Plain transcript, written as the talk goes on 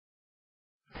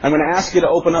I'm going to ask you to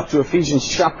open up to Ephesians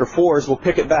chapter 4 as we'll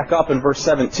pick it back up in verse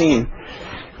 17,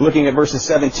 looking at verses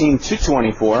 17 to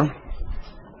 24.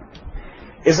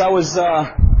 As I was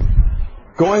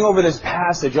going over this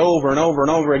passage over and over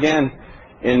and over again,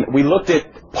 and we looked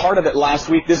at part of it last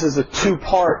week. This is a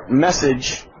two-part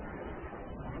message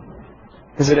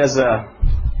because it has a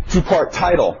two-part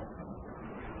title.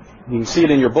 You can see it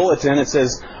in your bulletin. It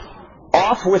says,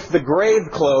 "Off with the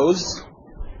grave clothes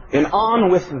and on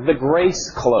with the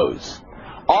grace clothes."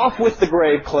 Off with the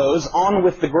grave clothes, on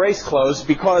with the grace clothes,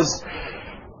 because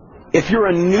if you're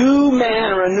a new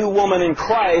man or a new woman in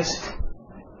Christ,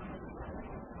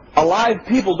 alive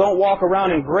people don't walk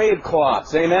around in grave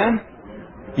cloths. Amen?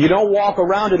 You don't walk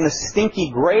around in the stinky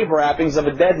grave wrappings of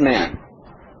a dead man.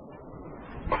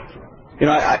 You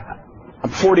know, I'm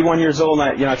 41 years old,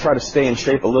 and I try to stay in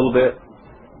shape a little bit.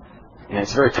 And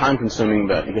it's very time consuming,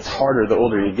 but it gets harder the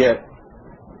older you get.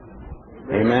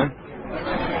 Amen?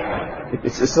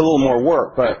 It's a little more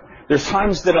work, but there's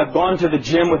times that I've gone to the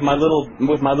gym with my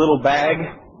little bag,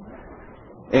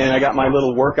 and I got my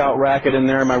little workout racket in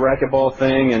there, my racquetball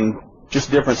thing, and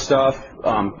just different stuff,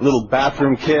 little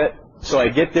bathroom kit. So I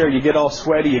get there, you get all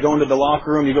sweaty, you go into the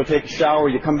locker room, you go take a shower,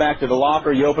 you come back to the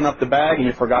locker, you open up the bag, and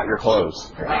you forgot your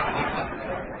clothes.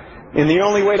 And the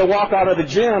only way to walk out of the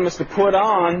gym is to put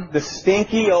on the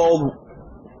stinky old,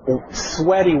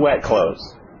 sweaty, wet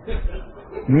clothes.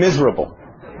 Miserable.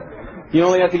 You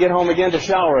only have to get home again to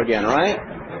shower again, right?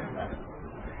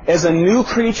 As a new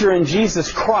creature in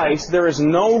Jesus Christ, there is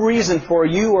no reason for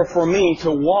you or for me to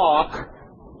walk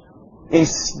in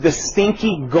the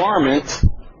stinky garment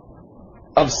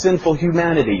of sinful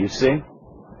humanity, you see.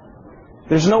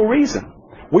 There's no reason.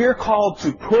 We are called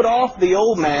to put off the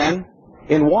old man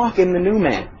and walk in the new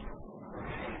man.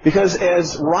 Because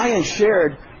as Ryan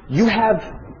shared, you have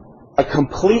a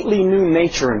completely new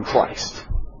nature in Christ.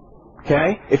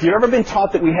 Okay? If you've ever been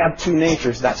taught that we have two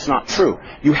natures, that's not true.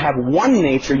 You have one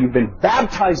nature. You've been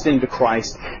baptized into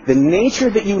Christ. The nature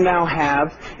that you now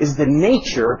have is the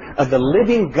nature of the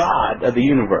living God of the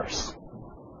universe.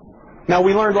 Now,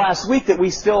 we learned last week that we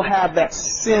still have that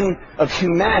sin of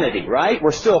humanity, right?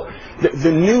 We're still,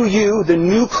 the new you, the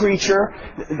new creature,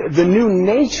 the new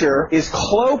nature is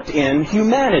cloaked in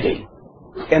humanity.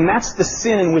 And that's the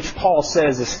sin in which Paul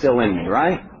says is still in me,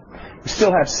 right? You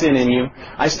still have sin in you.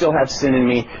 I still have sin in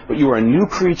me. But you are a new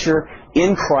creature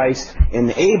in Christ,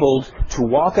 enabled to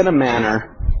walk in a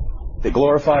manner that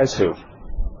glorifies who?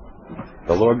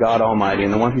 The Lord God Almighty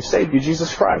and the one who saved you,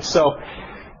 Jesus Christ. So,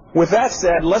 with that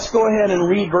said, let's go ahead and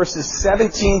read verses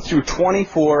 17 through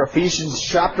 24, Ephesians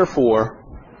chapter 4,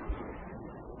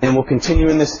 and we'll continue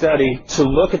in this study to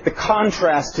look at the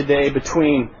contrast today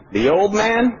between the old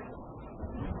man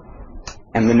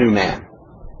and the new man.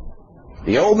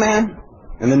 The old man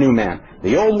and the new man.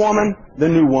 The old woman, the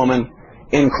new woman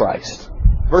in Christ.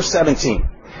 Verse 17.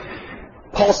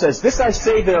 Paul says, "This I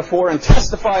say therefore and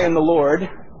testify in the Lord,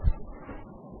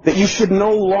 that you should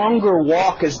no longer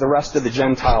walk as the rest of the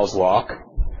Gentiles walk,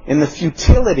 in the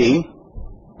futility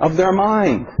of their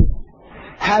mind,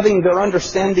 having their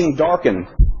understanding darkened,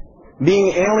 being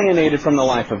alienated from the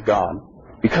life of God,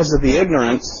 because of the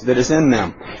ignorance that is in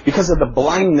them, because of the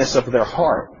blindness of their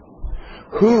heart,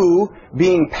 who,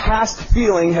 being past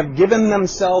feeling, have given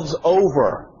themselves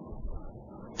over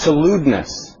to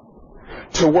lewdness,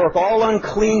 to work all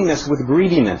uncleanness with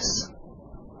greediness.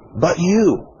 But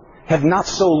you have not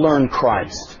so learned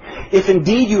Christ, if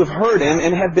indeed you have heard Him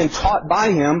and have been taught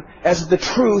by Him, as the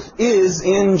truth is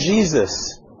in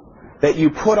Jesus, that you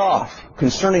put off,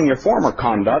 concerning your former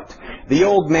conduct, the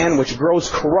old man which grows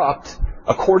corrupt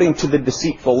according to the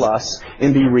deceitful lusts,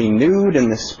 and be renewed in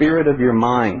the spirit of your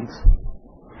mind.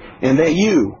 And that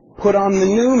you put on the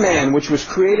new man which was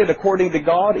created according to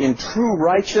God in true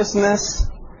righteousness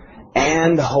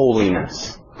and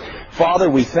holiness." Father,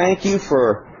 we thank You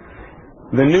for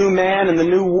the new man and the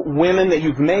new women that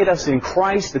You've made us in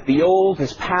Christ, that the old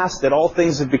has passed, that all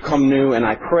things have become new, and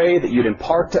I pray that You'd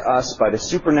impart to us, by the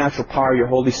supernatural power of Your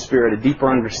Holy Spirit, a deeper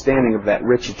understanding of that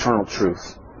rich eternal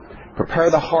truth.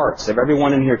 Prepare the hearts of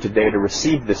everyone in here today to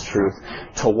receive this truth,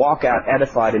 to walk out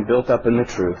edified and built up in the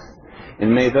truth.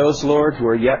 And may those, Lord, who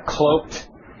are yet cloaked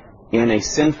in a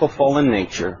sinful fallen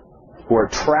nature, who are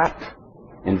trapped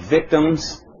and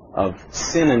victims of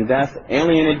sin and death,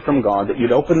 alienated from God, that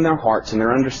You'd open their hearts and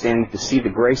their understanding to see the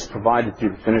grace provided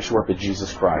through the finished work of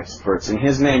Jesus Christ. For it's in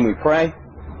His name we pray.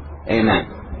 Amen.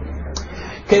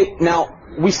 Okay, now,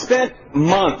 we spent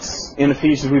months in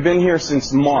Ephesians. We've been here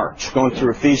since March, going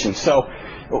through Ephesians. So,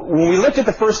 when we looked at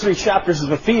the first 3 chapters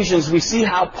of Ephesians, we see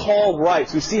how Paul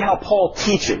writes. We see how Paul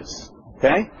teaches.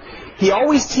 Okay? He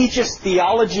always teaches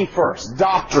theology first,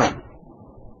 doctrine.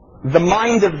 the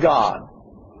mind of God,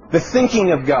 the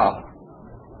thinking of God.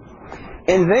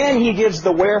 And then he gives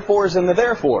the wherefores and the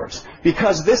therefores.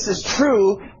 Because this is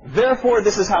true, therefore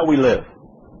this is how we live.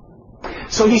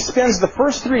 So he spends the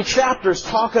first 3 chapters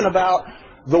talking about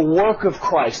the work of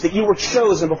Christ, that you were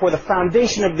chosen before the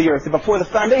foundation of the earth. And before the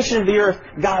foundation of the earth,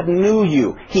 God knew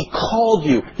you. He called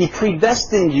you. He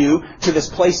predestined you to this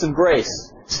place of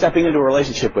grace, stepping into a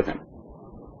relationship with Him.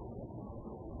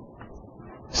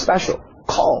 Special.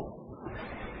 Called.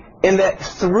 And that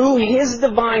through His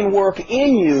divine work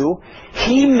in you,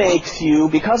 He makes you,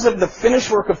 because of the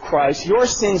finished work of Christ, your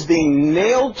sins being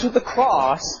nailed to the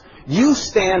cross, you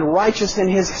stand righteous in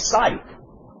His sight.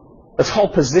 It's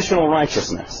called positional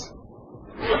righteousness.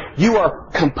 You are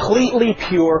completely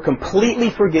pure, completely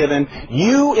forgiven.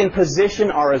 You in position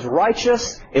are as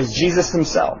righteous as Jesus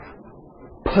Himself.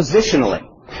 Positionally.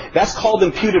 That's called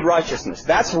imputed righteousness.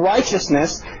 That's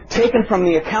righteousness taken from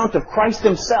the account of Christ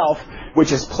Himself,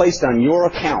 which is placed on your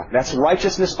account. That's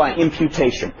righteousness by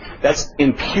imputation. That's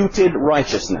imputed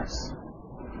righteousness.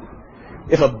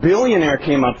 If a billionaire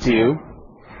came up to you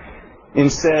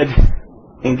and said,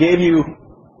 and gave you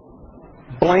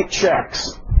blank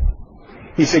checks,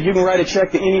 he said, you can write a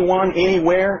check to anyone,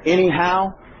 anywhere,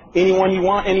 anyhow, anyone you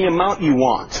want, any amount you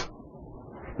want.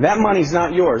 That money's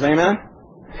not yours, amen?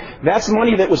 That's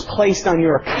money that was placed on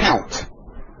your account.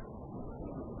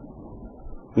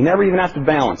 You never even have to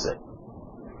balance it.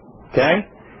 Okay?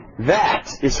 That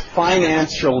is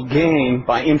financial gain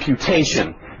by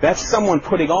imputation. That's someone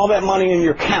putting all that money in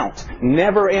your account,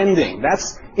 never ending.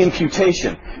 That's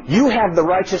imputation. You have the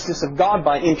righteousness of God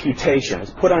by imputation.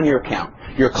 It's put on your account.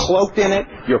 You're cloaked in it.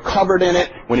 You're covered in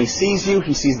it. When He sees you,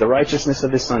 He sees the righteousness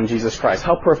of His Son, Jesus Christ.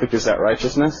 How perfect is that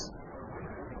righteousness?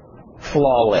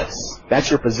 Flawless. That's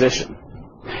your position.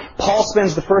 Paul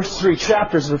spends the first 3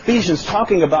 chapters of Ephesians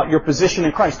talking about your position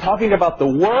in Christ, talking about the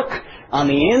work on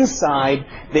the inside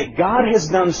that God has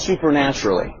done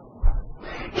supernaturally.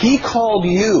 He called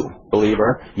you,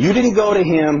 believer. You didn't go to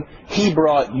Him. He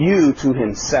brought you to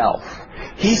Himself.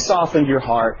 He softened your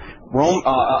heart.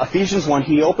 Ephesians 1,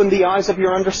 He opened the eyes of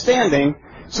your understanding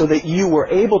so that you were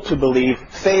able to believe,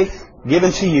 faith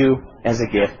given to you as a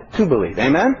gift to believe.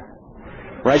 Amen?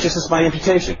 Righteousness by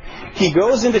imputation. He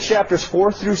goes into chapters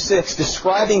 4 through 6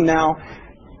 describing now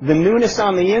the newness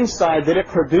on the inside, that it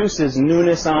produces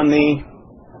newness on the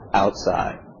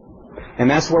outside. And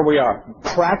that's where we are.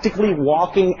 Practically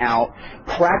walking out,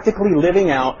 practically living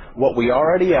out what we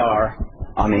already are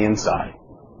on the inside.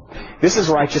 This is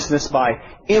righteousness by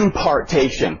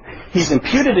impartation. He's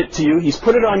imputed it to you. He's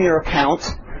put it on your account.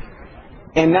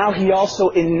 And now He also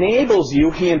enables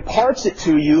you. He imparts it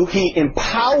to you. He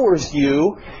empowers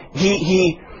you.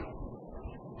 He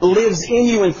lives in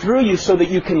you and through you so that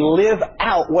you can live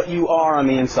out what you are on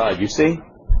the inside, you see?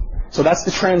 So that's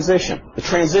the transition. The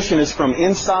transition is from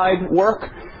inside work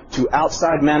to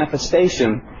outside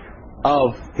manifestation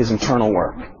of His internal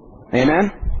work.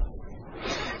 Amen?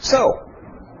 So,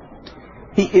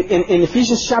 in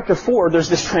Ephesians chapter 4, there's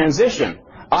this transition.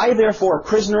 I, therefore, a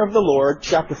prisoner of the Lord,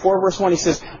 chapter 4, verse 1, he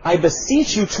says, I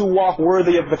beseech you to walk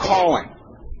worthy of the calling.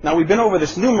 Now, we've been over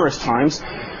this numerous times.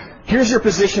 Here's your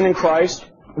position in Christ.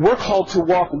 We're called to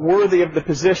walk worthy of the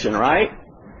position, right?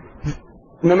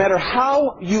 No matter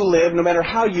how you live, no matter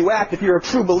how you act, if you're a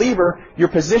true believer, your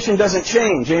position doesn't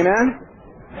change. Amen?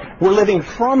 We're living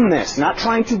from this, not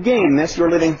trying to gain this. You're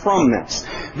living from this.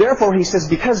 Therefore, he says,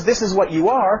 because this is what you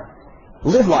are,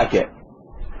 live like it.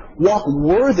 Walk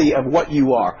worthy of what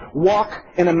you are. Walk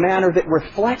in a manner that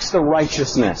reflects the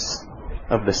righteousness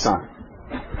of the Son.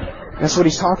 That's what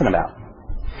he's talking about.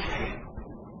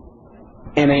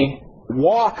 And a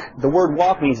walk, the word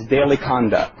walk means daily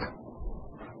conduct.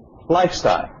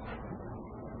 Lifestyle.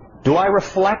 Do I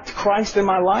reflect Christ in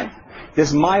my life?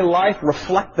 Does my life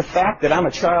reflect the fact that I'm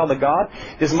a child of God?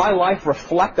 Does my life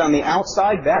reflect on the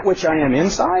outside that which I am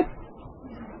inside?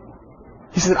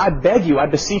 He said, I beg you, I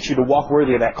beseech you to walk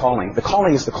worthy of that calling. The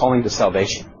calling is the calling to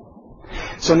salvation.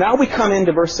 So now we come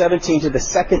into verse 17 to the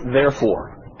second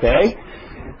therefore. Okay?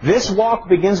 This walk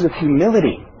begins with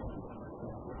humility.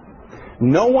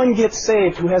 No one gets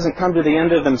saved who hasn't come to the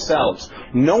end of themselves.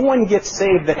 No one gets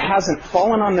saved that hasn't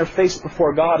fallen on their face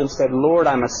before God and said, Lord,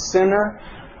 I'm a sinner.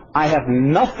 I have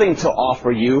nothing to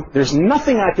offer you. There's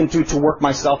nothing I can do to work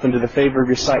myself into the favor of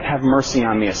your sight. Have mercy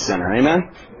on me, a sinner.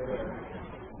 Amen?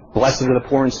 Blessed are the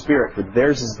poor in spirit, for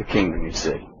theirs is the kingdom, you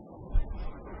see.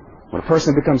 When a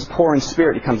person becomes poor in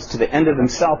spirit, he comes to the end of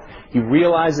himself. He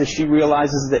realizes, she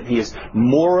realizes that he is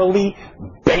morally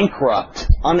bankrupt,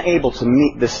 unable to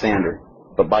meet this standard.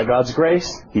 But by God's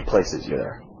grace, He places you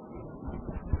there.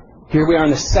 Here we are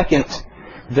in the second,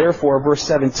 therefore, verse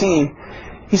 17.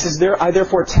 He says, I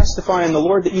therefore testify in the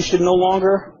Lord that you should no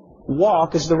longer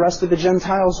walk as the rest of the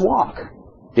Gentiles walk.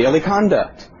 Daily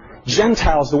conduct.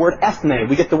 Gentiles, the word ethne,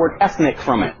 we get the word ethnic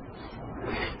from it.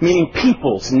 Meaning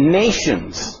peoples,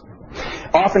 nations.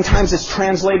 Oftentimes it's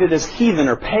translated as heathen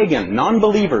or pagan,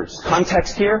 non-believers.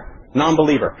 Context here,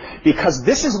 non-believer. Because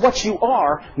this is what you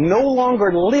are, no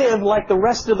longer live like the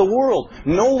rest of the world.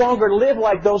 No longer live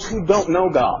like those who don't know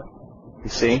God. You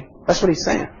see? That's what he's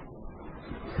saying.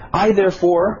 I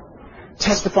therefore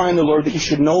testify in the Lord that you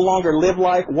should no longer live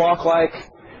like, walk like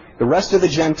the rest of the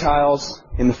Gentiles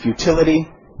in the futility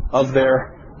of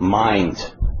their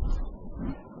mind.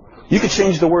 You could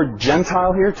change the word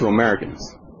Gentile here to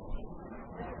Americans.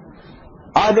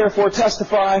 I therefore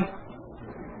testify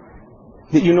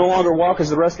that you no longer walk as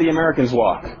the rest of the Americans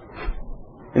walk,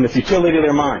 in the futility of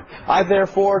their mind. I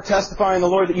therefore testify in the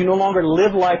Lord that you no longer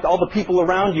live like all the people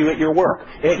around you at your work,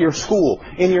 at your school,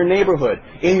 in your neighborhood,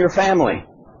 in your family.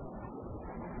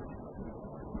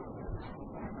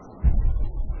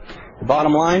 The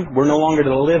bottom line, we're no longer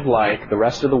to live like the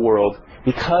rest of the world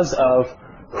because of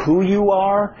who you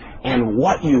are and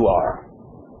what you are.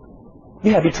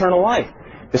 You have eternal life.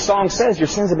 The song says your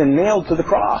sins have been nailed to the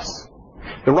cross.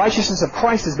 The righteousness of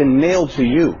Christ has been nailed to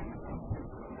you.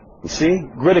 You see?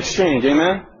 Good exchange,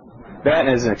 amen? That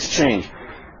is an exchange.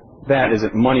 That is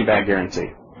a money-back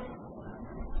guarantee.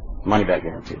 Money-back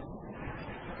guarantee.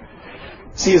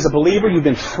 See, as a believer, you've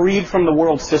been freed from the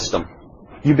world system.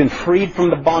 You've been freed from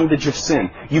the bondage of sin.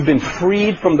 You've been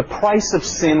freed from the price of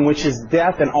sin, which is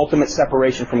death and ultimate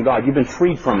separation from God. You've been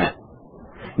freed from it.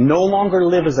 No longer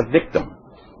live as a victim.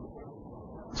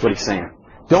 That's what he's saying.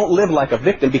 Don't live like a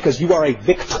victim because you are a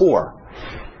victor.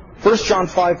 1 John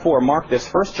 5:4, mark this.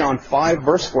 1 John 5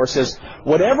 verse 4 says,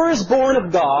 whatever is born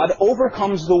of God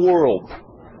overcomes the world.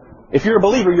 If you're a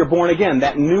believer, you're born again.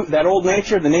 That old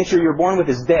nature, the nature you're born with,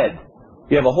 is dead.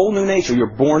 You have a whole new nature.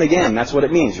 You're born again. That's what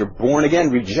it means. You're born again,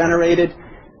 regenerated,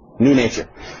 new nature.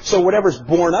 So whatever's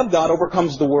born of God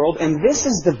overcomes the world, and this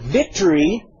is the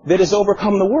victory that has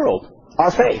overcome the world,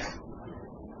 our faith.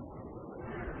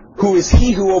 Who is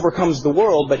he who overcomes the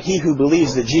world but he who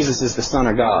believes that Jesus is the Son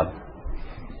of God?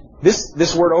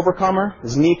 This word overcomer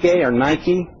is Nike or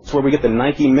Nike. It's where we get the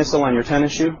Nike missile on your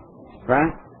tennis shoe,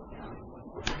 right?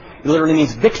 It literally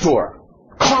means victor,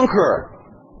 conqueror.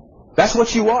 That's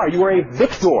what you are. You are a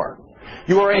victor.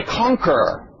 You are a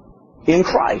conqueror in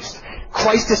Christ.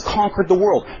 Christ has conquered the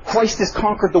world. Christ has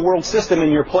conquered the world system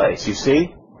in your place, you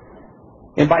see?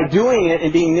 And by doing it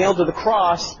and being nailed to the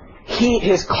cross,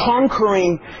 his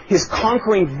conquering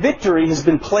victory has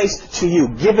been placed to you,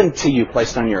 given to you,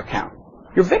 placed on your account.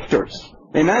 You're victors.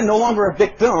 Amen? No longer a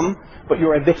victim, but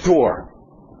you're a victor.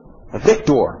 A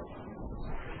victor.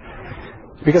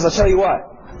 Because I'll tell you what,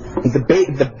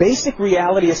 the basic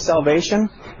reality of salvation,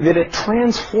 that it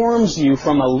transforms you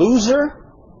from a loser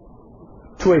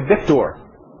to a victor.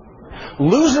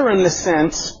 Loser in the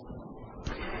sense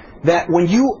that when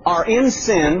you are in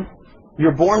sin,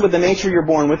 you're born with the nature you're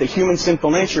born with, a human sinful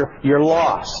nature, you're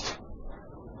lost.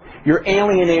 You're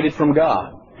alienated from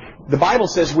God. The Bible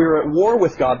says we were at war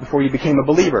with God before you became a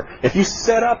believer. If you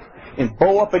set up and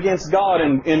bow up against God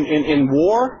in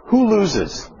war, who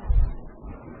loses?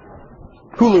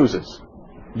 Who loses?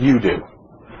 You do.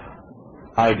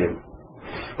 I do.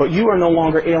 But you are no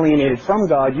longer alienated from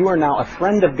God. You are now a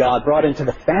friend of God, brought into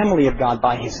the family of God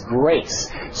by His grace.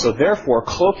 So therefore,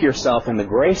 cloak yourself in the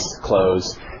grace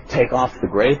clothes. Take off the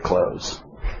grave clothes.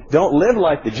 Don't live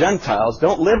like the Gentiles.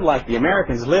 Don't live like the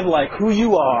Americans. Live like who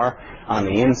you are on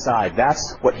the inside.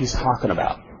 That's what he's talking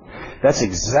about. That's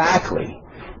exactly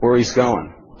where he's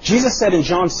going. Jesus said in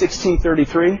John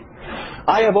 16:33,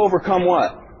 I have overcome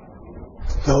what?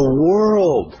 The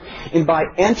world. And by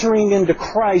entering into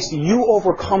Christ, you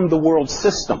overcome the world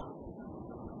system.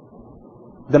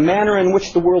 The manner in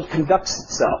which the world conducts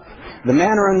itself. The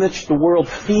manner in which the world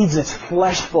feeds its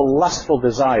fleshful, lustful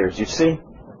desires, you see?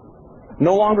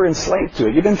 No longer enslaved to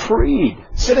it. You've been freed.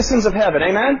 Citizens of heaven,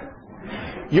 amen?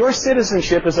 Your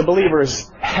citizenship as a believer is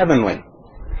heavenly.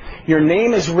 Your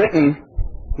name is written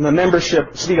in the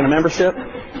membership. Speaking of membership,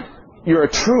 you're a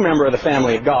true member of the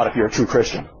family of God if you're a true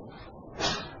Christian.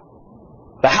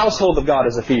 The household of God,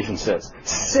 as Ephesians says.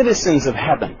 Citizens of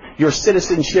heaven. Your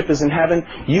citizenship is in heaven.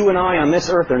 You and I on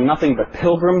this earth are nothing but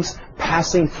pilgrims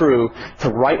passing through to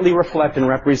rightly reflect and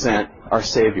represent our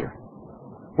Savior.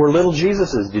 We're little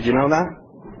Jesuses. Did you know that?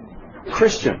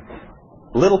 Christian.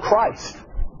 Little Christ.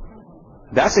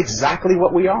 That's exactly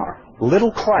what we are.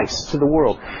 Little Christ to the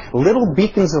world. Little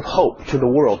beacons of hope to the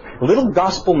world. Little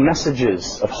gospel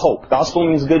messages of hope. Gospel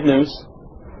means good news.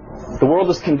 The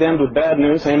world is condemned with bad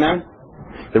news. Amen?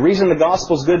 The reason the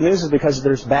gospel is good news is because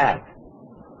there's bad.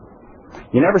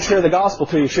 You never share the gospel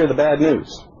till you share the bad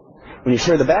news. When you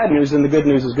share the bad news, then the good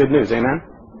news is good news. Amen?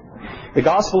 The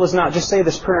gospel is not just say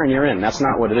this prayer and you're in. That's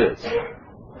not what it is.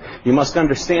 You must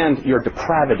understand your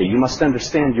depravity. You must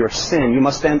understand your sin. You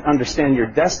must understand your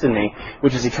destiny,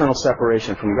 which is eternal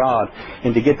separation from God.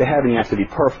 And to get to heaven, you have to be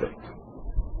perfect.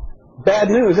 Bad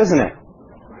news, isn't it?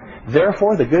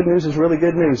 Therefore, the good news is really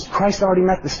good news. Christ already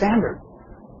met the standard.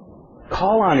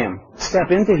 Call on Him.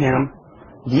 Step into Him.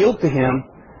 Yield to Him.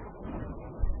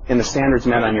 And the standard's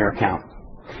met on your account.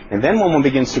 And then when one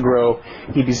begins to grow,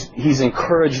 he's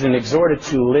encouraged and exhorted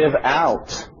to live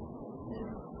out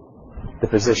the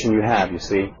position you have, you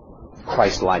see,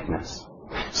 Christ-likeness.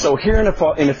 So here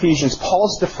in Ephesians,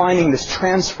 Paul's defining this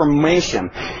transformation.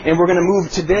 And we're going to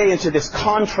move today into this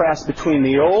contrast between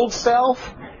the old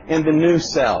self and the new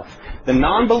self. The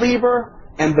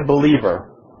non-believer and the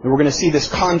believer. And we're going to see this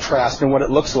contrast and what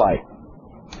it looks like.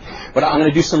 But I'm going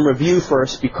to do some review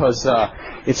first because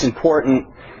it's important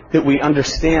that we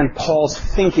understand Paul's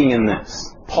thinking in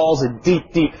this. Paul's a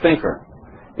deep, deep thinker.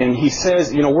 And he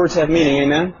says, words have meaning,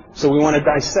 amen? So we want to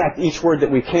dissect each word that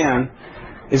we can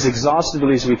as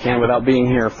exhaustively as we can without being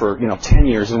here for, 10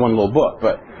 years in one little book.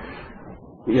 But,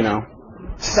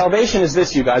 salvation is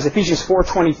this, you guys. Ephesians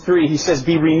 4:23, he says,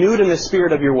 be renewed in the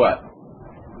spirit of your what?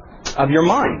 Of your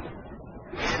mind.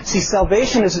 See,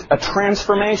 salvation is a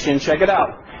transformation. Check it out.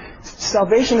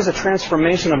 Salvation is a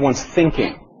transformation of one's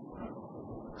thinking.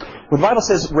 When the Bible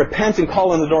says, repent and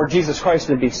call on the Lord Jesus Christ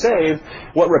and be saved,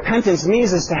 what repentance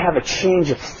means is to have a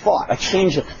change of thought, a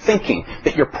change of thinking,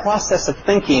 that your process of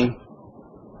thinking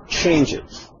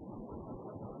changes.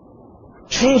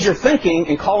 Change your thinking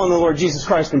and call on the Lord Jesus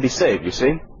Christ and be saved, you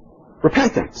see?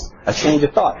 Repentance, a change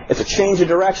of thought. It's a change of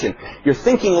direction. Your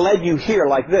thinking led you here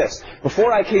like this.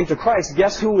 Before I came to Christ,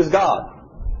 guess who was God?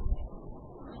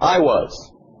 I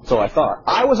was. So I thought.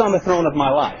 I was on the throne of my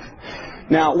life.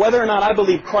 Now, whether or not I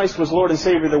believe Christ was Lord and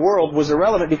Savior of the world was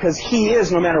irrelevant because He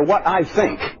is no matter what I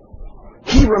think.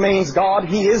 He remains God.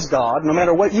 He is God no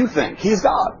matter what you think. He is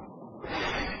God.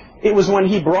 It was when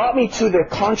He brought me to the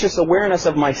conscious awareness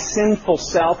of my sinful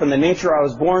self and the nature I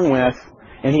was born with,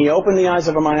 and He opened the eyes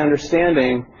of my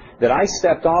understanding that I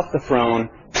stepped off the throne,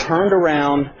 turned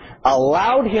around,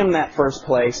 allowed Him that first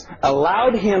place,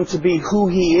 allowed Him to be who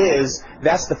He is.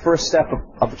 That's the first step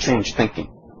of changed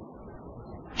thinking.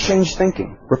 Change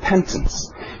thinking. Repentance.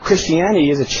 Christianity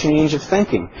is a change of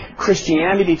thinking.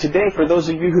 Christianity today, for those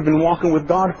of you who've been walking with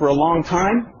God for a long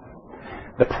time,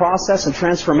 the process and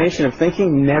transformation of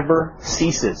thinking never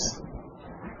ceases.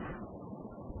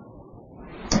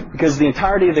 Because the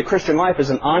entirety of the Christian life is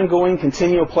an ongoing,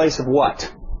 continual place of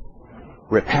what?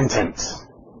 Repentance.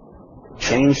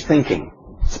 Change thinking.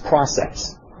 It's a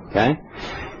process. Okay?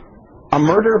 A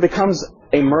murder becomes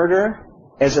a murder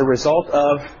as a result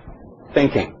of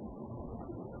thinking.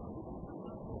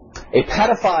 A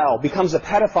pedophile becomes a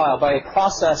pedophile by a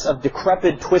process of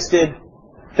decrepit, twisted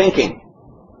thinking.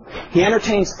 He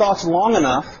entertains thoughts long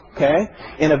enough, okay,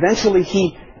 and eventually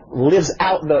he lives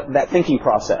out that thinking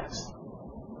process.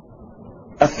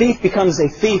 A thief becomes a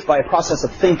thief by a process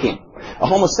of thinking. A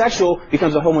homosexual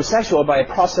becomes a homosexual by a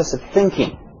process of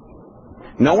thinking.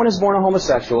 No one is born a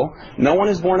homosexual. No one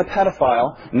is born a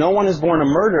pedophile. No one is born a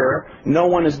murderer. No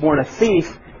one is born a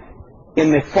thief.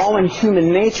 In the fallen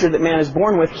human nature that man is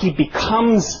born with, he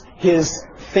becomes his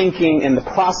thinking and the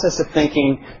process of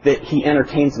thinking that he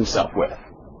entertains himself with.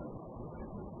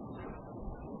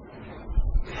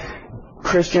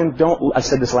 Christian, I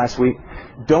said this last week,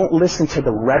 don't listen to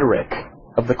the rhetoric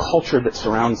of the culture that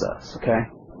surrounds us, okay?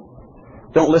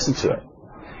 Don't listen to it.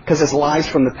 Because it's lies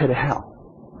from the pit of hell.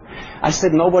 I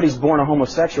said nobody's born a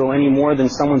homosexual any more than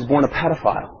someone's born a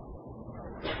pedophile.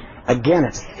 Again,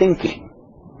 it's thinking.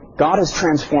 God has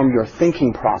transformed your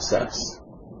thinking process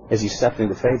as you stepped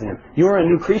into faith in Him. You are a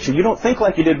new creature. You don't think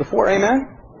like you did before.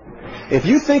 Amen? If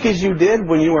you think as you did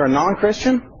when you were a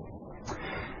non-Christian,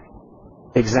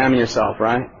 examine yourself,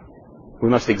 right? We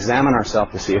must examine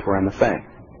ourselves to see if we're in the faith.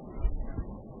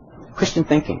 Christian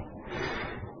thinking.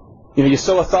 You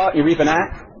sow a thought, you reap an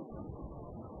act.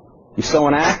 You sow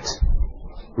an act,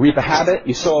 you reap a habit.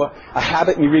 You sow a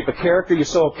habit and you reap a character. You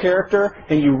sow a character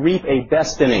and you reap a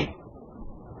destiny.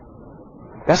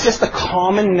 That's just the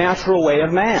common, natural way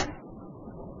of man.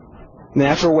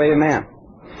 Natural way of man.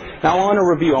 Now I want to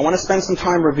review. I want to spend some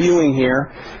time reviewing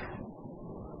here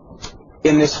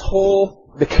in this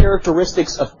the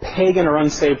characteristics of pagan or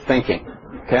unsaved thinking.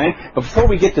 Okay? But before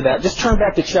we get to that, just turn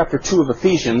back to chapter 2 of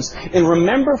Ephesians and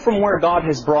remember from where God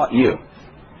has brought you.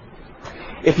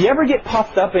 If you ever get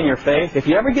puffed up in your faith, if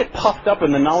you ever get puffed up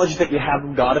in the knowledge that you have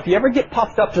of God, if you ever get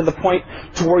puffed up to the point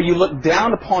to where you look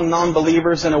down upon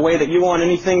non-believers in a way that you want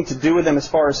anything to do with them as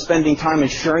far as spending time and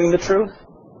sharing the truth,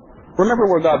 remember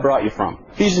where God brought you from.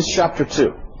 Ephesians chapter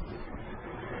 2,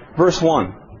 verse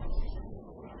 1.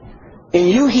 In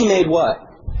you He made what?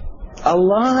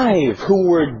 Alive, who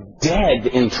were dead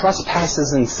in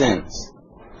trespasses and sins,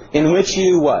 in which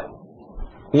you what?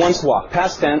 Once walked,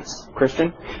 past tense,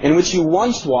 Christian, in which you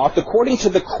once walked, according to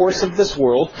the course of this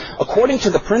world, according to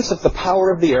the prince of the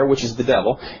power of the air, which is the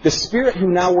devil, the spirit who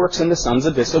now works in the sons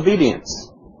of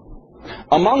disobedience,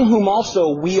 among whom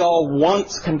also we all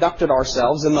once conducted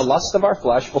ourselves in the lust of our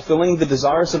flesh, fulfilling the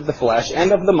desires of the flesh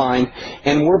and of the mind,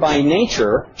 and were by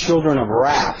nature children of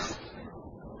wrath,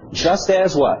 just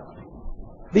as what?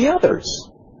 The others.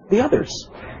 The others.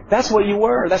 That's what you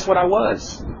were. That's what I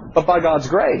was. But by God's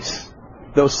grace,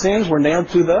 those sins were nailed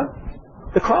to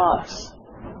the cross.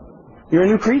 You're a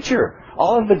new creature.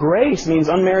 All of the grace means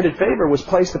unmerited favor was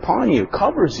placed upon you,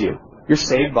 covers you. You're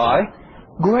saved by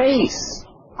grace.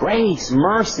 Grace,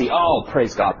 mercy. Oh,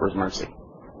 praise God for His mercy.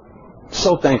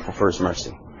 So thankful for His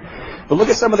mercy. But look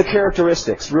at some of the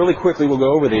characteristics. Really quickly, we'll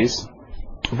go over these.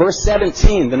 Verse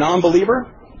 17, the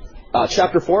non-believer,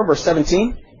 chapter 4, verse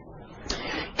 17.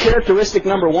 Characteristic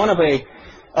number one of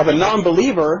a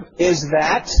non-believer is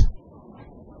that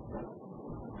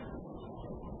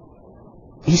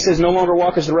he says, no longer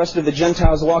walk as the rest of the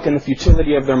Gentiles walk in the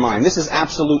futility of their mind. This is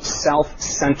absolute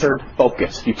self-centered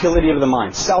focus. Futility of the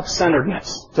mind.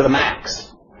 Self-centeredness to the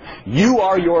max. You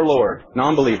are your Lord,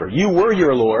 non-believer. You were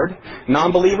your Lord.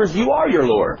 Non-believers, you are your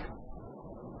Lord.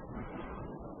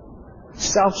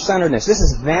 Self-centeredness. This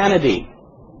is vanity.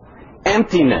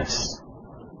 Emptiness.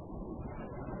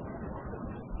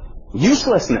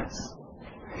 Uselessness.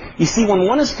 You see, when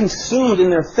one is consumed in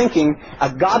their thinking,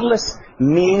 a godless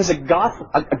means, a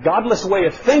godless way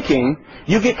of thinking,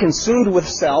 you get consumed with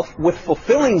self, with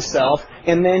fulfilling self,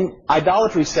 and then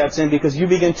idolatry sets in because you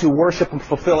begin to worship and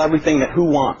fulfill everything that who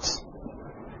wants?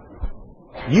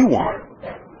 You want.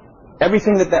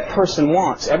 Everything that person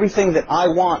wants, everything that I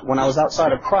want when I was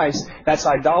outside of Christ, that's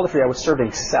idolatry. I was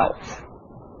serving self.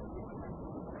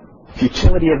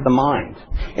 Futility of the mind.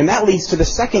 And that leads to the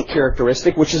second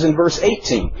characteristic, which is in verse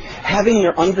 18. Having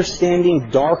their understanding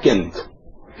darkened.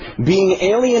 Being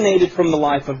alienated from the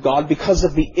life of God because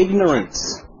of the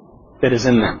ignorance that is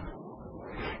in them.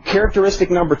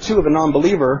 Characteristic number two of a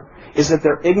non-believer is that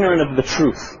they're ignorant of the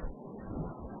truth.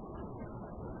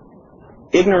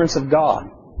 Ignorance of God.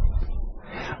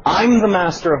 I'm the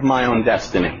master of my own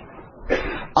destiny.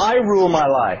 I rule my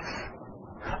life.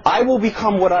 I will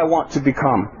become what I want to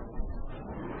become.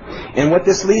 And what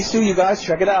this leads to, you guys,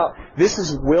 check it out. This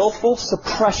is willful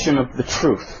suppression of the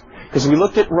truth. Because we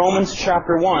looked at Romans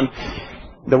chapter 1.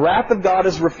 The wrath of God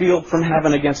is revealed from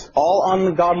heaven against all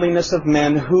ungodliness of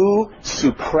men who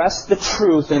suppress the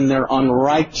truth in their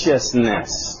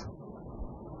unrighteousness.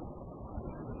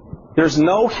 There's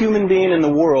no human being in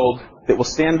the world that will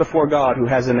stand before God who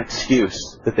has an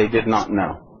excuse that they did not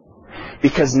know.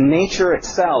 Because nature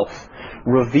itself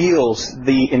reveals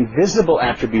the invisible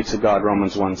attributes of God,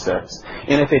 Romans 1 says.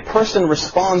 And if a person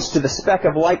responds to the speck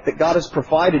of light that God has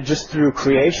provided just through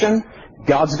creation,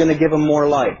 God's going to give him more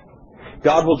light.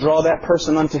 God will draw that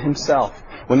person unto Himself.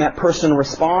 When that person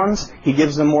responds, He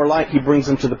gives them more light. He brings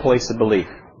them to the place of belief.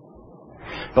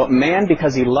 But man,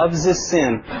 because he loves his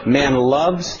sin, man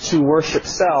loves to worship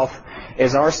self.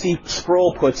 As R.C.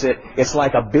 Sproul puts it, it's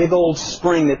like a big old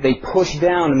spring that they push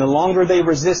down, and the longer they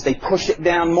resist, they push it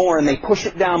down more, and they push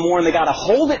it down more, and they got to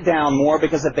hold it down more,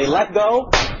 because if they let go,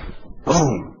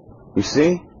 boom. You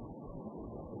see?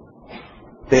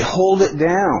 They hold it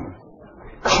down.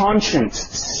 Conscience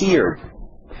seared.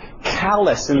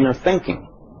 Callous in their thinking.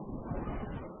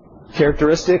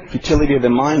 Characteristic, futility of the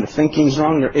mind, the thinking's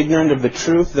wrong, they're ignorant of the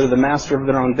truth, they're the master of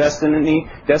their own destiny,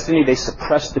 they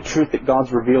suppress the truth that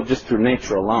God's revealed just through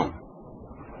nature alone.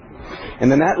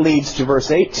 And then that leads to verse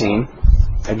 18,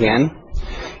 again,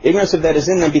 ignorance of that is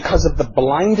in them because of the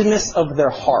blindness of their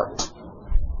heart.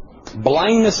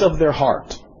 Blindness of their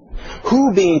heart.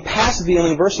 Who, being past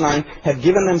feeling, verse 9, have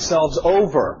given themselves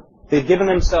over. They've given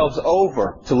themselves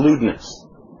over to lewdness.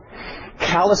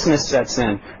 Callousness sets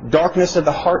in. Darkness of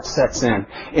the heart sets in.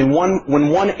 And when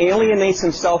one alienates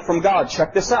himself from God,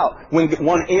 check this out. When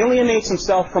one alienates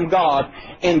himself from God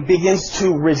and begins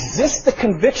to resist the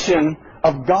conviction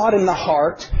of God in the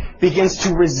heart, begins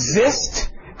to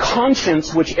resist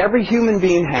conscience, which every human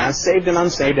being has, saved and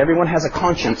unsaved, everyone has a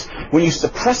conscience. When you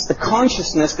suppress the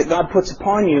consciousness that God puts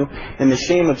upon you and the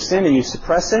shame of sin and you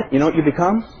suppress it, you know what you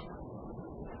become?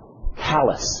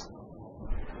 Callous.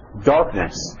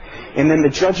 darkness. And then the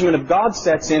judgment of God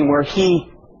sets in where He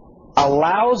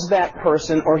allows that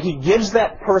person, or He gives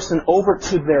that person over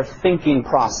to their thinking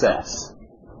process.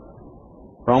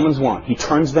 Romans 1. He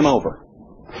turns them over.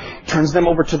 Turns them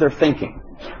over to their thinking.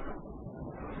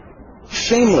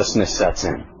 Shamelessness sets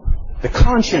in. The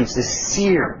conscience is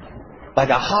seared like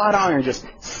a hot iron, just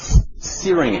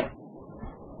searing it.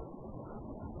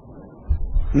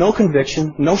 No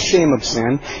conviction, no shame of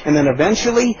sin. And then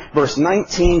eventually, verse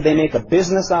 19, they make a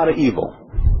business out of evil.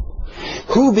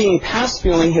 Who, being past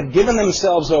feeling, have given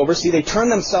themselves over. See, they turn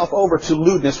themselves over to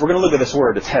lewdness. We're going to look at this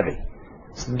word. It's heavy.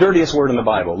 It's the dirtiest word in the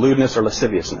Bible. Lewdness or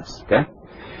lasciviousness. Okay?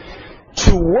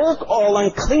 To work all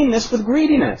uncleanness with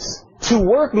greediness. To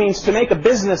work means to make a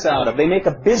business out of. They make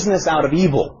a business out of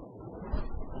evil.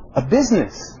 A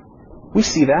business. We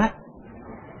see that.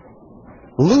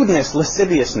 Lewdness,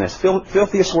 lasciviousness,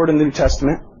 filthiest word in the New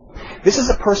Testament. This is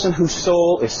a person whose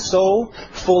soul is so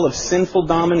full of sinful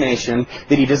domination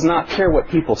that he does not care what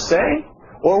people say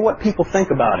or what people think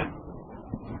about him.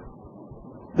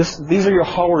 These are your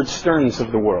Howard Sterns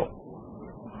of the world.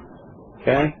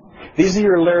 Okay? These are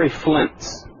your Larry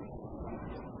Flints.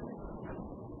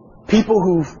 People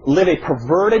who live a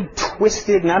perverted,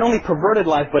 twisted, not only perverted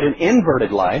life, but an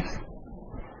inverted life.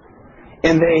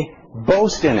 And they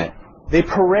boast in it. They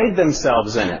parade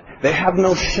themselves in it. They have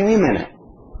no shame in it.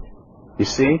 You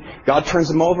see? God turns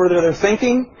them over to their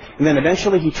thinking, and then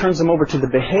eventually He turns them over to the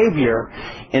behavior,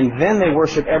 and then they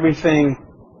worship everything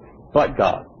but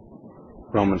God.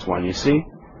 Romans 1, you see?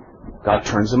 God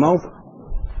turns them over.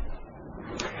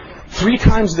 3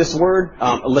 times this word,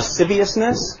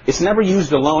 lasciviousness, it's never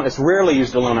used alone. It's rarely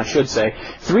used alone, I should say.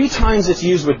 3 times it's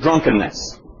used with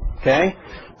drunkenness. Okay?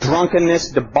 Drunkenness,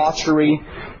 debauchery,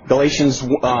 Galatians,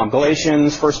 1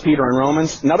 Peter, and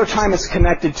Romans. Another time it's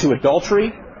connected to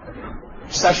adultery,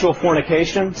 sexual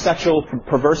fornication, sexual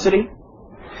perversity.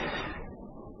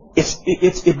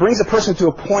 It brings a person to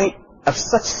a point of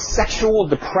such sexual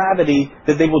depravity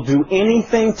that they will do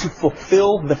anything to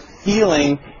fulfill the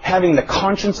feeling, having the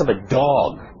conscience of a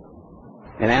dog,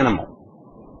 an animal.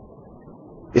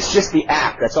 It's just the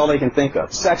act. That's all they can think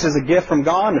of. Sex is a gift from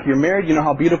God, and if you're married, you know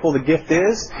how beautiful the gift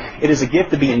is. It is a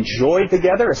gift to be enjoyed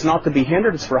together. It's not to be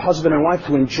hindered. It's for a husband and wife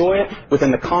to enjoy it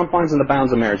within the confines and the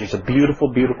bounds of marriage. It's a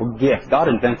beautiful, beautiful gift. God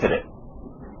invented it.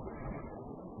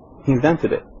 He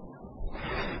invented it.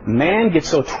 Man gets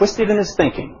so twisted in his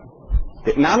thinking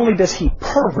that not only does he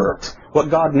pervert what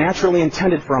God naturally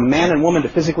intended for a man and woman to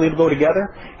physically go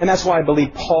together, and that's why I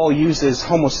believe Paul uses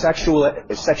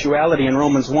homosexuality in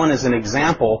Romans 1 as an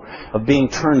example of being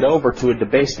turned over to a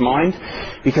debased mind,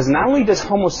 because not only does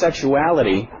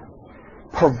homosexuality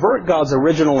pervert God's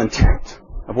original intent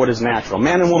of what is natural.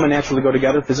 Man and woman naturally go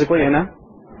together physically, amen?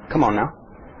 Come on now.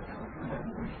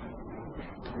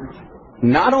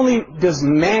 Not only does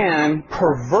man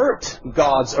pervert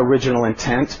God's original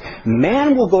intent,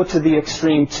 man will go to the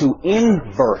extreme to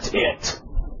invert it.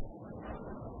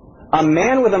 A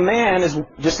man with a man, is,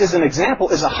 just as an example,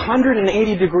 is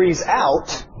 180 degrees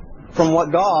out from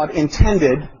what God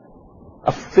intended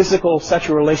a physical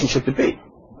sexual relationship to be.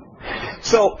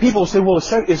 So people say, well,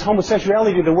 is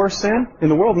homosexuality the worst sin in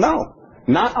the world? No.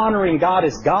 Not honoring God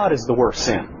as God is the worst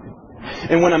sin.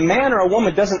 And when a man or a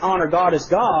woman doesn't honor God as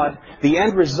God, the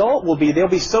end result will be they'll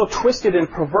be so twisted and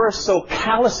perverse, so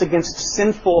callous against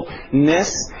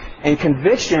sinfulness and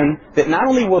conviction that not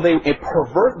only will they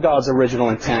pervert God's original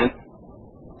intent,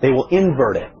 they will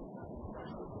invert it.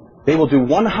 They will do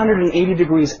 180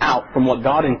 degrees out from what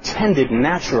God intended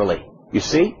naturally. You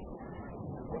see?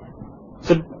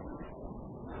 So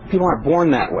people aren't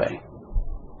born that way.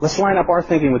 Let's line up our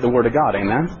thinking with the Word of God,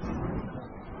 amen?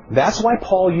 That's why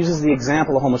Paul uses the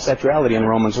example of homosexuality in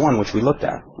Romans 1, which we looked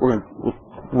at. We're going to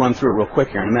run through it real quick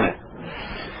here in a minute.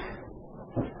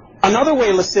 Another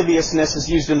way lasciviousness is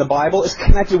used in the Bible is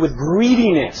connected with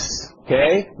greediness.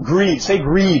 Okay? Greed. Say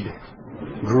greed.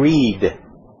 Greed.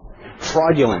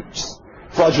 Fraudulence.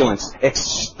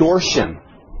 Extortion.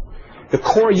 The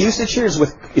core usage here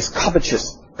is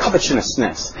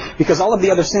covetousness. Because all of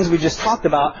the other sins we just talked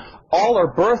about, all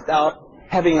are birthed out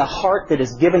having a heart that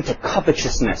is given to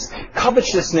covetousness.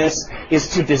 Covetousness is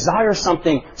to desire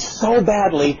something so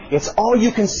badly, it's all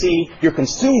you can see, you're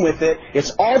consumed with it,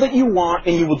 it's all that you want,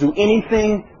 and you will do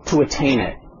anything to attain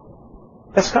it.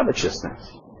 That's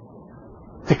covetousness.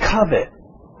 To covet.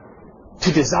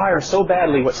 To desire so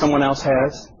badly what someone else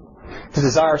has. To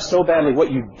desire so badly what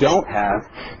you don't have,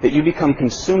 that you become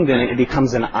consumed in it, it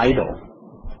becomes an idol.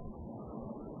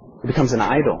 It becomes an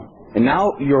idol. And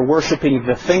now you're worshiping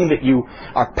the thing that you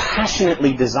are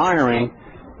passionately desiring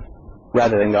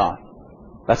rather than God.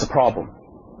 That's a problem.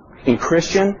 In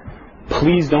Christian,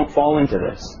 Please don't fall into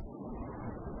this.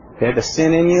 Okay, the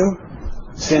sin in you,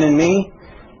 sin in me,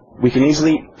 we can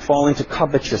easily fall into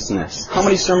covetousness. How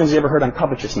many sermons have you ever heard on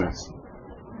covetousness?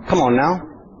 Come on now.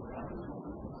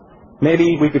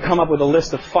 Maybe we could come up with a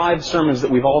list of 5 sermons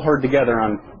that we've all heard together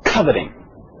on coveting.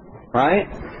 Right?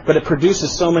 But it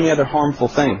produces so many other harmful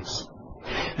things.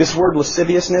 This word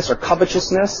lasciviousness or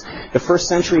covetousness, the first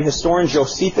century historian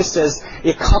Josephus says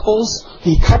he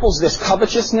couples this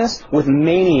covetousness with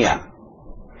mania.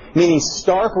 Meaning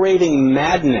stark raving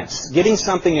madness, getting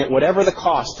something at whatever the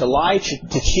cost, to lie,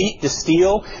 to cheat, to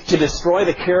steal, to destroy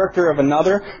the character of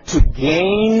another, to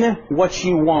gain what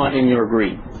you want in your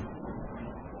greed.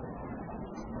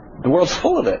 The world's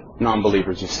full of it,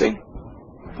 non-believers, you see.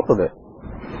 Full of it.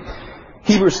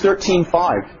 Hebrews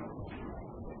 13:5.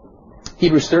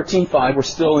 Hebrews 13:5, we're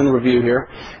still in review here.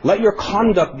 Let your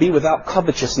conduct be without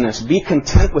covetousness. Be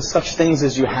content with such things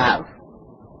as you have.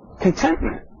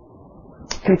 Contentment.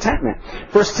 Contentment.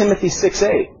 1 Timothy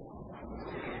 6:8.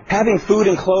 Having food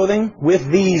and clothing, with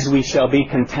these we shall be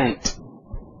content.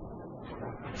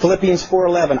 Philippians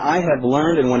 4:11. I have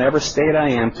learned in whatever state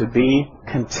I am to be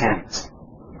content.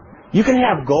 You can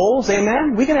have goals,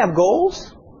 amen? We can have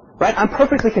goals, right? I'm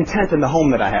perfectly content in the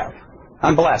home that I have.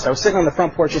 I'm blessed. I was sitting on the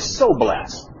front porch, just so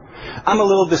blessed. I'm a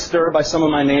little disturbed by some of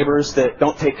my neighbors that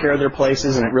don't take care of their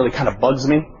places, and it really kind of bugs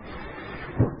me.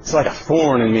 It's like a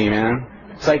thorn in me, man.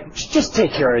 It's like, just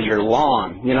take care of your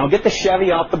lawn. You know, get the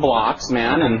Chevy off the blocks,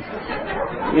 man,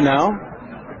 and, you know.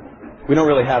 We don't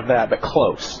really have that, but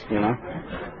close, you know.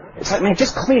 It's like, man,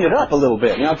 just clean it up a little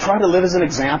bit. You know, try to live as an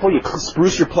example. You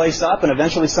spruce your place up, and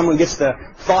eventually someone gets the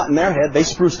thought in their head, they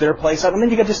spruce their place up, and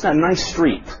then you got just that nice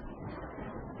street.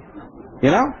 You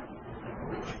know?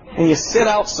 And you sit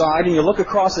outside, and you look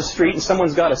across the street, and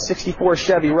someone's got a 64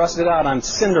 Chevy rusted out on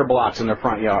cinder blocks in their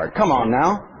front yard. Come on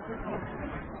now.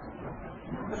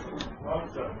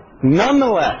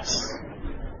 Nonetheless,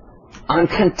 I'm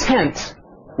content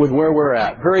with where we're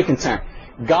at. Very content.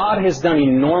 God has done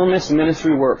enormous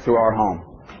ministry work through our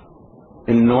home.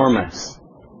 Enormous.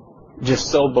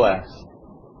 Just so blessed.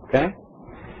 Okay?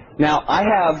 Now, I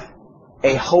have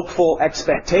a hopeful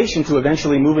expectation to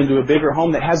eventually move into a bigger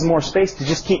home that has more space to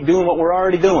just keep doing what we're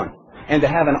already doing. And to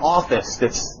have an office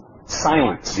that's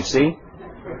silent, you see?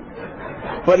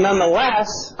 But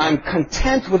nonetheless, I'm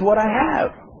content with what I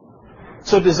have.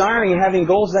 So desiring and having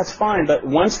goals, that's fine. But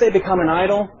once they become an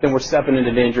idol, then we're stepping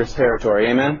into dangerous territory.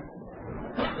 Amen?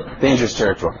 Dangerous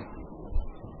territory.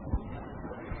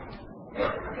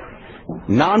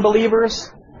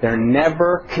 Non-believers, they're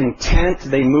never content.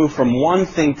 They move from one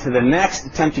thing to the next,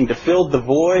 attempting to fill the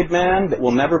void, man, that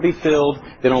will never be filled,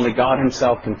 that only God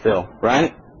Himself can fill.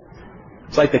 Right?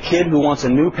 It's like the kid who wants a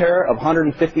new pair of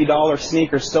 $150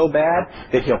 sneakers so bad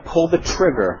that he'll pull the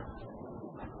trigger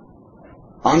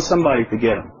on somebody to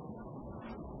get them.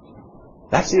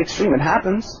 That's the extreme. It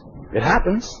happens. It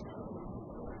happens.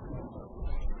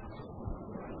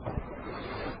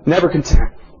 Never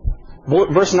content.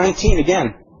 Verse 19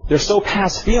 again. They're so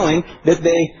past feeling that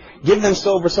they give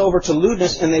themselves over to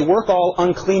lewdness and they work all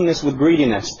uncleanness with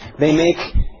greediness. They make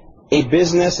a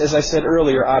business, as I said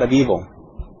earlier, out of evil.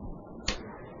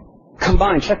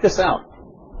 Combined, check this out.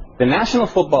 The National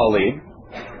Football League,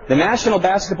 the National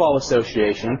Basketball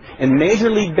Association, and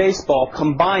Major League Baseball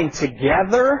combined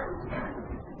together,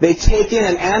 they take in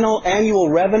an annual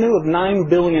revenue of $9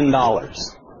 billion.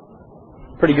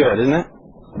 Pretty good, isn't it?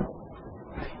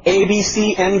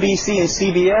 ABC, NBC, and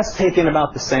CBS take in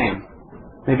about the same.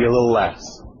 Maybe a little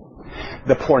less.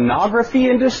 The pornography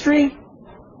industry,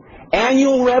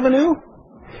 annual revenue,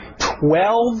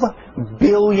 $12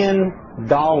 billion.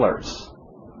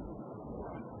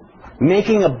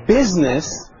 Making a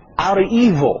business out of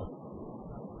evil.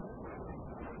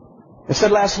 I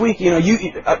said last week, you know,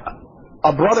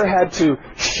 a brother had to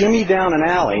shimmy down an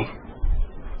alley,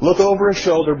 look over his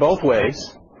shoulder both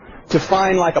ways, to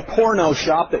find like a porno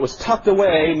shop that was tucked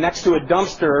away next to a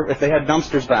dumpster, if they had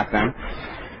dumpsters back then,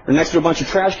 or next to a bunch of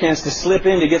trash cans to slip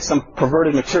in to get some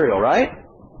perverted material, right?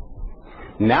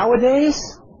 Nowadays,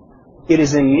 it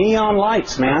is in neon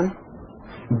lights, man.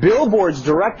 Billboards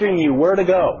directing you where to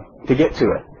go to get to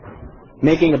it.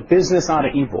 Making a business out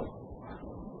of evil.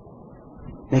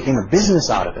 Making a business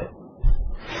out of it.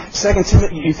 2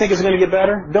 Timothy, you think it's going to get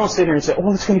better? Don't sit here and say,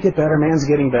 oh, it's going to get better, man's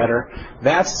getting better.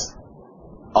 That's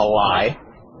a lie.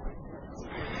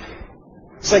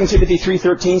 2 Timothy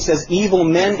 3:13 says, evil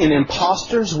men and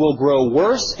impostors will grow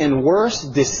worse and worse,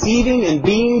 deceiving and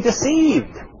being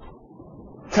deceived.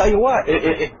 Tell you what,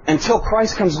 until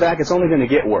Christ comes back, it's only going to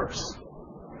get worse.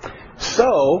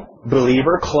 So,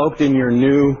 believer, cloaked in your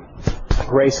new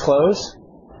grace clothes,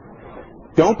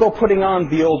 Don't go putting on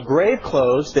the old grave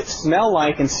clothes that smell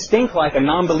like and stink like a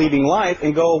non-believing life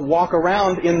and go walk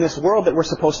around in this world that we're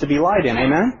supposed to be light in.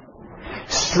 Amen?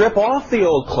 Strip off the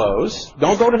old clothes.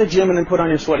 Don't go to the gym and then put on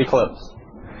your sweaty clothes.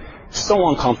 So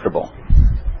uncomfortable.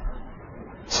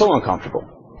 So uncomfortable.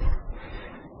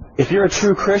 If you're a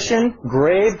true Christian,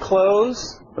 grave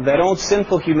clothes of that old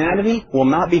sinful humanity will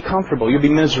not be comfortable. You'll be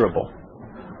miserable.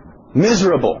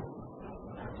 Miserable.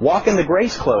 Walk in the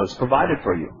grace clothes provided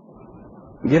for you.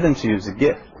 Given to you as a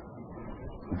gift.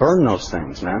 Burn those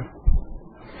things, man.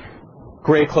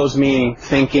 Grave clothes meaning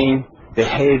thinking,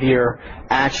 behavior,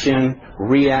 action,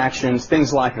 reactions,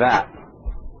 things like that.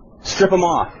 Strip them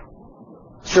off.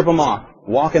 Strip them off.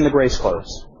 Walk in the grace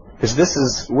clothes.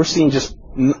 Because we're seeing just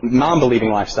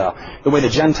non-believing lifestyle. The way the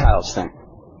Gentiles think.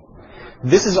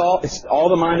 It's all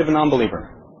the mind of a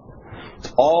non-believer.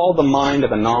 It's all the mind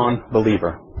of a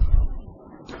non-believer.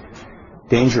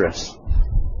 Dangerous.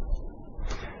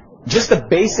 Just the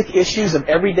basic issues of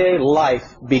everyday life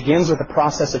begins with the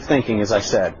process of thinking, as I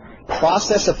said.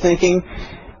 Process of thinking.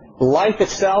 Life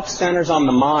itself centers on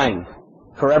the mind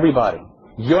for everybody.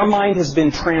 Your mind has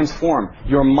been transformed.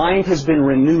 Your mind has been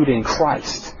renewed in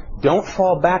Christ. Don't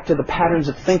fall back to the patterns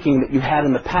of thinking that you had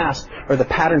in the past or the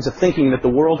patterns of thinking that the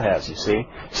world has, you see.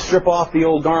 Strip off the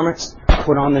old garments,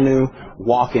 put on the new,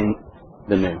 walk in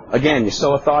the new. Again, you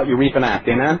sow a thought, you reap an act.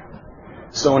 Amen?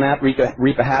 Sow an act, reap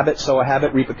a habit, sow a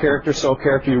habit, reap a character, sow a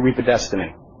character, you reap a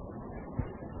destiny.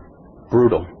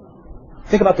 Brutal.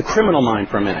 Think about the criminal mind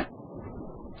for a minute.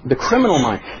 The criminal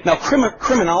mind. Now,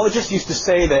 criminologists used to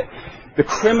say that the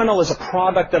criminal is a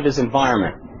product of his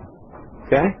environment.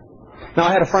 Okay? Now,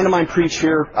 I had a friend of mine preach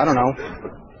here, I don't know,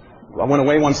 I went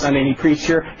away one Sunday and he preached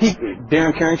here.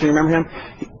 Darren Carrington, you remember him?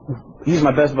 He's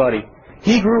my best buddy.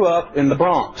 He grew up in the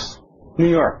Bronx, New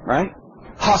York, right?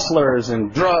 Hustlers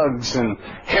and drugs and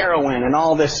heroin and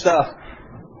all this stuff.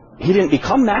 He didn't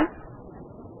become that.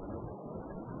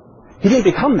 He didn't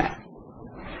become that.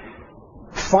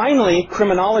 Finally,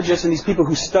 criminologists and these people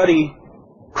who study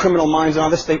criminal minds and all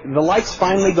this, the light's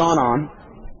finally gone on.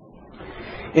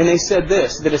 And they said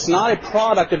this, that it's not a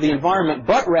product of the environment,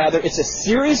 but rather it's a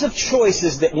series of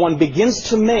choices that one begins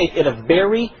to make at a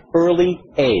very early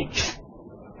age.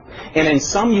 And in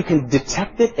some you can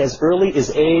detect it as early as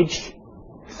age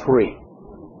 3.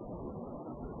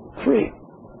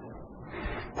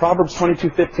 Proverbs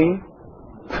 22:15.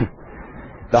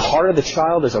 The heart of the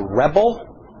child is a rebel.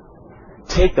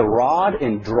 Take the rod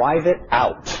and drive it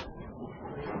out.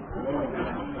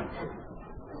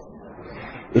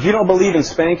 If you don't believe in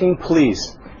spanking,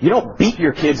 please. You don't beat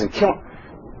your kids and kill them.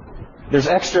 There's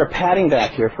extra padding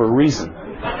back here for a reason.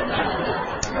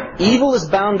 Evil is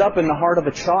bound up in the heart of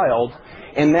a child,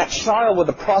 and that child with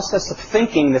a process of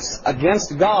thinking that's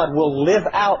against God will live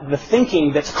out the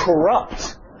thinking that's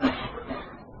corrupt.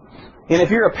 And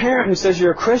if you're a parent who says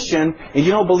you're a Christian and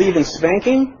you don't believe in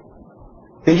spanking,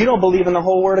 then you don't believe in the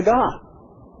whole Word of God.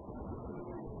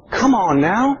 Come on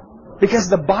now. Because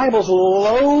the Bible's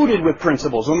loaded with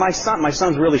principles. When my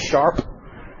son's really sharp.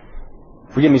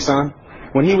 Forgive me, son.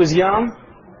 When he was young,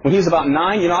 when he was about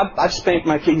 9, I've spanked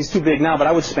my kid. He's too big now, but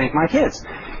I would spank my kids.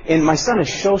 And my son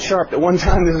is so sharp that one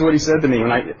time, this is what he said to me.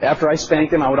 After I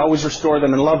spanked him, I would always restore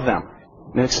them and love them.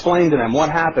 And explain to them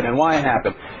what happened and why it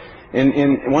happened.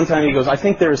 And one time he goes, I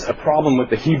think there's a problem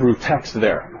with the Hebrew text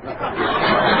there.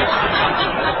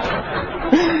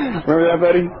 Remember that,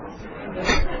 buddy?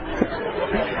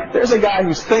 There's a guy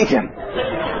who's thinking.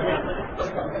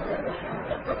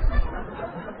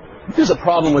 There's a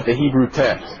problem with the Hebrew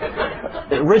text.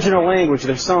 The original language,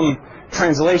 there's some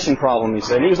translation problem, he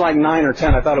said. And he was like 9 or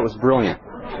 10. I thought it was brilliant.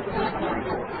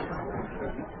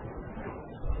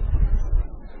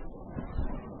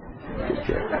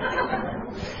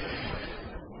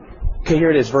 Okay,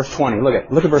 here it is, verse 20.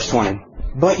 Look at verse 20.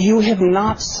 But you have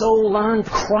not so learned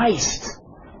Christ.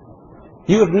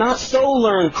 You have not so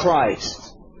learned Christ.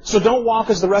 So don't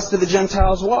walk as the rest of the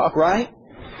Gentiles walk, right?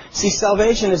 See,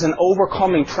 salvation is an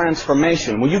overcoming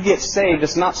transformation. When you get saved,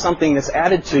 it's not something that's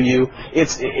added to you.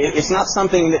 It's not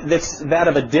something that's that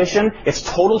of addition. It's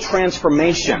total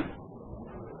transformation.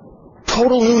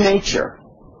 Total new nature.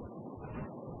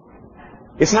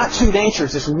 It's not two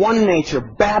natures. It's one nature,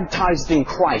 baptized in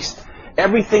Christ.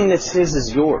 Everything that's His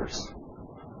is yours.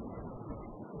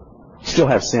 You still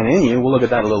have sin in you. We'll look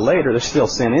at that a little later. There's still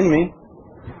sin in me.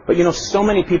 But so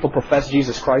many people profess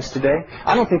Jesus Christ today.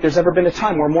 I don't think there's ever been a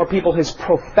time where more people has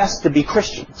professed to be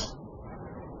Christians.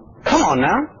 Come on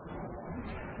now.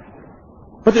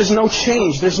 But there's no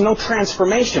change. There's no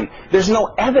transformation. There's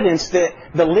no evidence that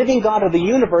the living God of the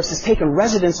universe has taken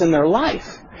residence in their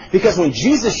life. Because when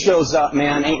Jesus shows up,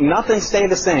 man, ain't nothing stay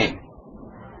the same.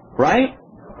 Right?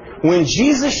 When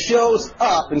Jesus shows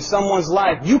up in someone's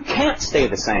life, you can't stay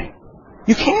the same.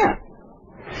 You can't.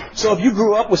 So if you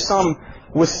grew up with some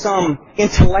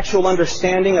intellectual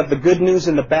understanding of the good news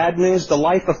and the bad news, the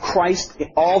life of Christ,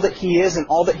 all that He is and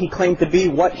all that He claimed to be,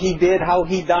 what He did, how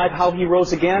He died, how He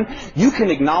rose again, you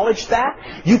can acknowledge that,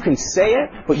 you can say it,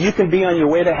 but you can be on your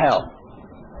way to hell.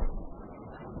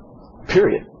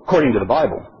 Period. According to the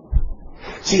Bible.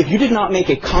 See, if you did not make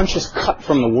a conscious cut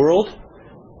from the world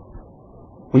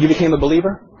when you became a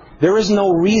believer, there is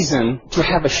no reason to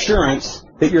have assurance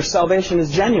that your salvation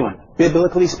is genuine,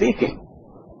 biblically speaking.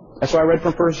 That's why I read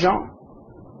from 1 John.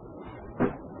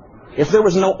 If there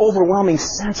was no overwhelming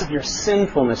sense of your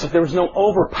sinfulness, if there was no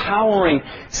overpowering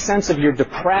sense of your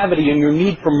depravity and your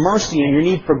need for mercy and your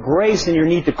need for grace and your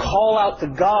need to call out to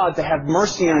God to have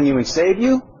mercy on you and save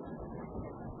you,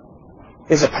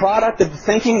 is a product of the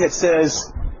thinking that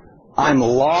says, I'm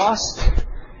lost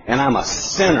and I'm a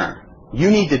sinner. You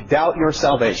need to doubt your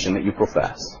salvation that you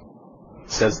profess.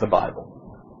 Says the Bible.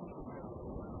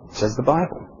 Says the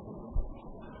Bible.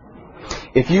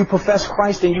 If you profess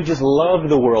Christ and you just love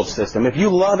the world system, if you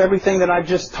love everything that I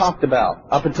just talked about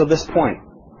up until this point,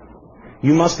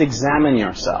 you must examine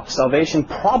yourself. Salvation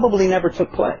probably never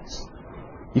took place.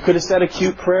 You could have said a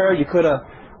cute prayer, you could have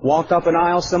walked up an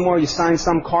aisle somewhere, you signed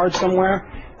some card somewhere.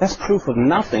 That's proof of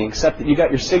nothing except that you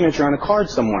got your signature on a card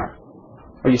somewhere.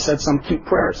 Or you said some cute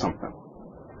prayer or something.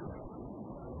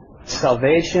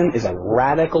 Salvation is a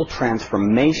radical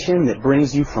transformation that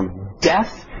brings you from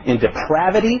death and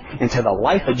depravity into the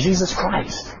life of Jesus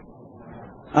Christ.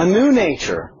 A new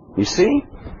nature, you see?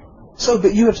 So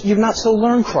that you've not so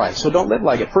learned Christ, so don't live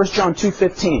like it. 1 John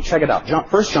 2:15, check it out.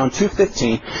 1 John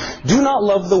 2:15, do not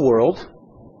love the world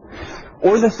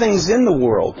or the things in the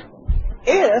world.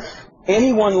 If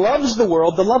anyone loves the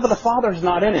world, the love of the Father is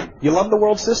not in him. You love the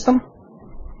world system?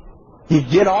 You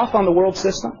get off on the world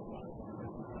system?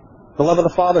 The love of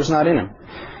the Father is not in him.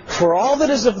 For all that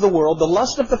is of the world, the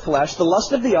lust of the flesh, the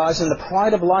lust of the eyes, and the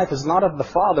pride of life is not of the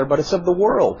Father, but it's of the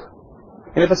world.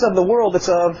 And if it's of the world, it's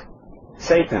of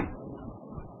Satan,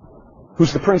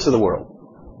 who's the prince of the world.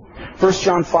 1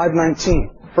 John 5:19.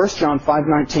 1 John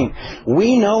 5:19.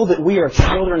 We know that we are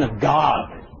children of God.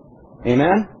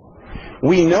 Amen?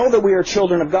 We know that we are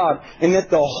children of God, and that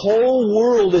the whole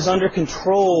world is under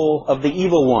control of the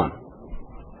evil one.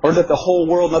 Or that the whole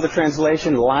world, another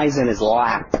translation, lies in his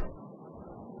lap.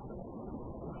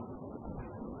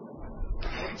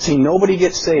 See, nobody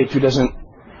gets saved who doesn't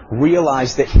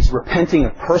realize that he's repenting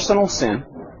of personal sin.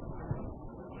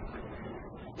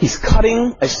 He's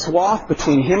cutting a swath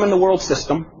between him and the world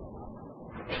system.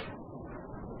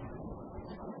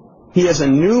 He has a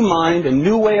new mind, a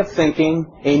new way of thinking,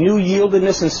 a new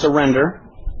yieldedness and surrender.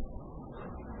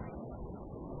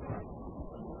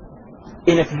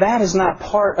 And if that is not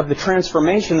part of the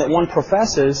transformation that one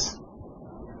professes,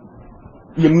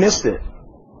 you missed it.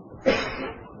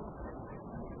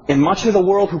 And much of the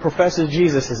world who professes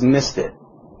Jesus has missed it.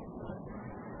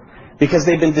 Because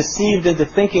they've been deceived into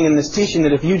thinking in this teaching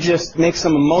that if you just make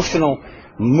some emotional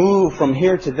move from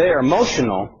here to there,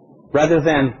 emotional, rather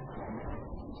than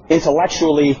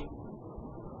intellectually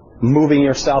moving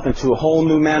yourself into a whole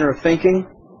new manner of thinking,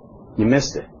 you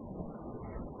missed it.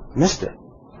 Missed it.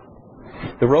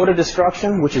 The road of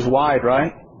destruction, which is wide,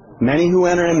 right? Many who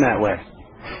enter in that way.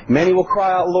 Many will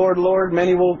cry out, Lord, Lord.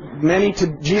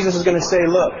 Jesus is going to say,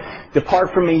 look,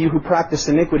 depart from me, you who practice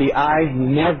iniquity. I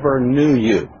never knew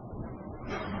you.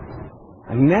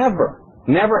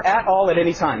 Never at all at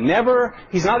any time. Never.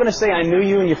 He's not going to say, I knew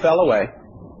you and you fell away.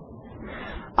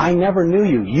 I never knew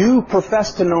you. You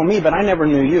profess to know me, but I never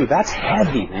knew you. That's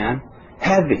heavy, man.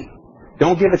 Heavy.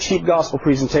 Don't give a cheap gospel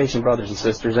presentation, brothers and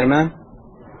sisters. Amen?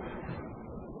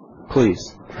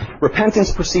 Please.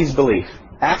 Repentance precedes belief.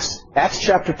 Acts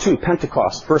chapter 2,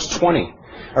 Pentecost, verse 40,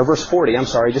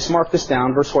 just mark this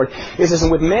down, verse 40. It says,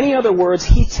 and with many other words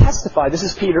he testified, this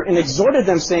is Peter, and exhorted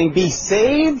them, saying, be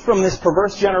saved from this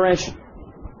perverse generation.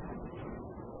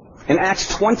 In Acts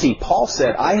 20, Paul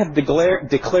said, I have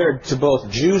declared to both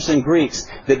Jews and Greeks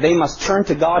that they must turn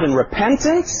to God in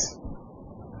repentance,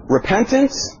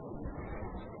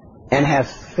 and have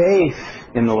faith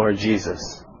in the Lord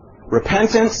Jesus.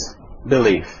 Repentance,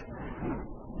 belief.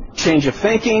 Change of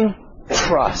thinking,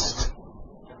 trust.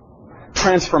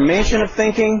 Transformation of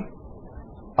thinking,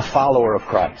 a follower of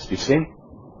Christ. You see?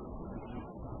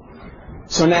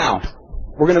 So now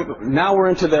we're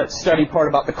into the study part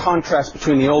about the contrast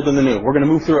between the old and the new. We're going to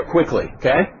move through it quickly,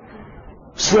 okay?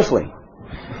 Swiftly.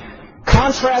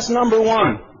 Contrast number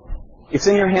 1. It's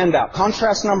in your handout.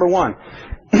 Contrast number 1.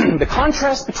 The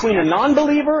contrast between a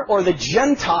non-believer or the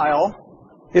Gentile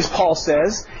as Paul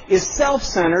says, is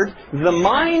self-centered. The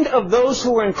mind of those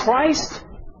who are in Christ,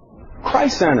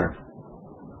 Christ-centered.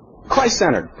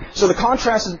 Christ-centered. So the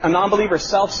contrast is a non-believer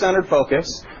self-centered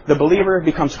focus. The believer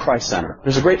becomes Christ-centered.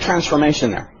 There's a great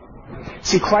transformation there.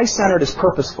 See, Christ-centered is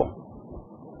purposeful.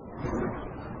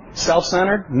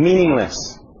 Self-centered,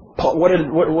 meaningless.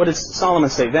 What did Solomon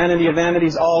say? Vanity of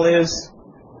vanities, all is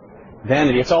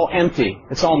vanity. It's all empty.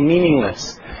 It's all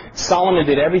meaningless. Solomon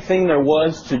did everything there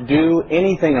was to do.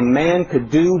 Anything a man could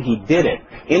do, he did it.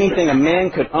 Anything a man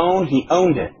could own, he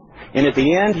owned it. And at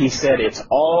the end, he said, it's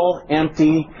all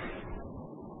empty.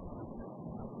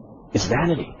 It's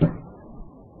vanity.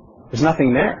 There's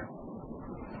nothing there.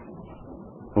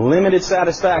 Limited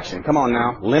satisfaction. Come on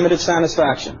now. Limited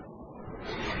satisfaction.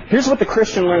 Here's what the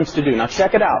Christian learns to do. Now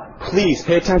check it out. Please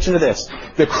pay attention to this.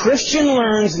 The Christian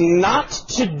learns not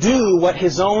to do what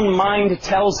his own mind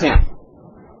tells him.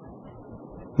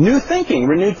 New thinking,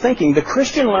 renewed thinking. The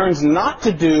Christian learns not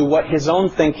to do what his own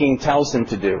thinking tells him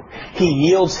to do. He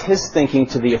yields his thinking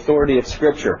to the authority of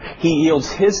Scripture. He yields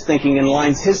his thinking and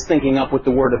lines his thinking up with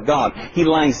the Word of God. He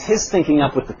lines his thinking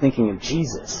up with the thinking of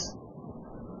Jesus.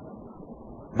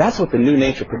 That's what the new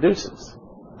nature produces.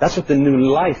 That's what the new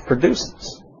life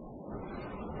produces.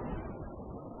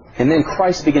 And then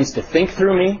Christ begins to think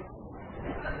through me,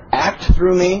 act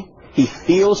through me, He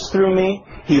feels through me,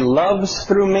 He loves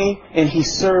through me, and He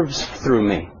serves through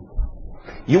me.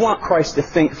 You want Christ to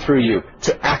think through you,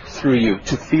 to act through you,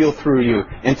 to feel through you,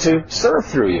 and to serve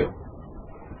through you.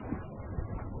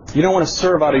 You don't want to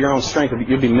serve out of your own strength,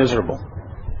 you'll be miserable.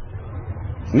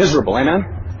 Miserable, amen?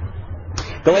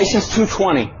 Galatians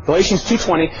 2:20. Galatians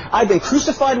 2:20. I've been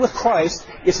crucified with Christ.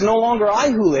 It's no longer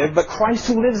I who live, but Christ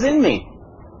who lives in me.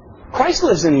 Christ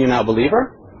lives in you now,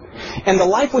 believer. And the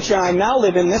life which I now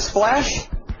live in this flesh,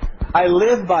 I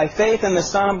live by faith in the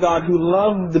Son of God who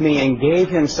loved me and gave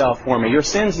Himself for me. Your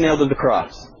sins nailed to the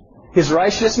cross. His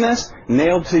righteousness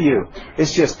nailed to you.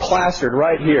 It's just plastered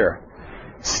right here.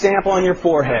 Stamp on your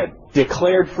forehead.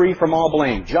 Declared free from all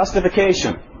blame.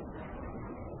 Justification.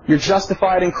 You're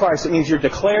justified in Christ. It means you're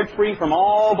declared free from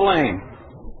all blame.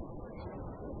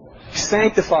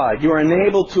 Sanctified. You are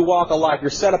enabled to walk a life. You're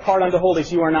set apart unto holiness.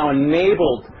 You are now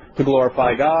enabled to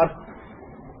glorify God.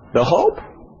 The hope?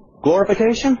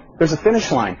 Glorification? There's a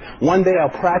finish line. One day I'll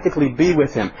practically be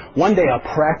with Him. One day I'll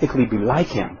practically be like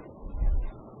Him.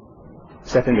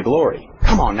 Step into glory.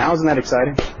 Come on now, isn't that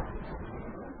exciting?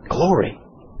 Glory.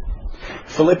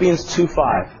 Philippians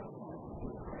 2:5.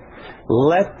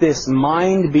 Let this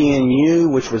mind be in you,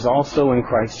 which was also in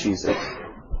Christ Jesus.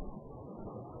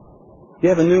 You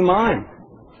have a new mind.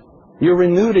 You're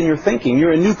renewed in your thinking.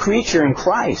 You're a new creature in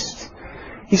Christ.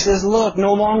 He says, look,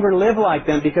 no longer live like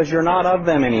them because you're not of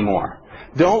them anymore.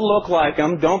 Don't look like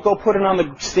them. Don't go putting on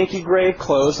the stinky grave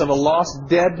clothes of a lost,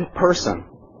 dead person.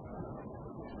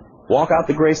 Walk out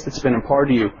the grace that's been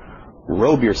imparted to you.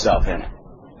 Robe yourself in it.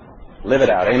 Live it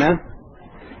out. Amen?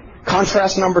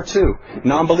 Contrast number 2.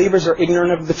 Non-believers are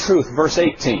ignorant of the truth. Verse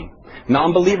 18.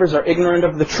 Non-believers are ignorant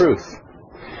of the truth.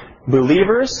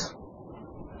 Believers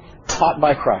taught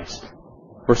by Christ.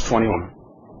 Verse 21.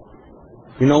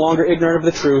 You're no longer ignorant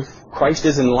of the truth. Christ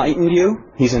has enlightened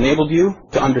you. He's enabled you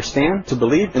to understand, to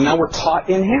believe, and now we're taught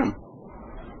in Him.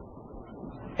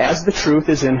 As the truth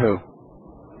is in who?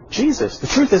 Jesus. The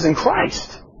truth is in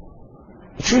Christ.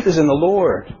 The truth is in the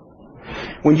Lord.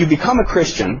 When you become a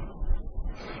Christian,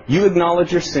 you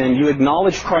acknowledge your sin, you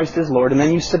acknowledge Christ as Lord, and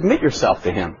then you submit yourself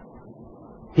to Him.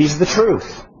 He's the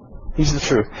truth. He's the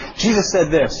truth. Jesus said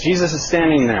this. Jesus is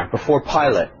standing there before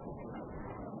Pilate,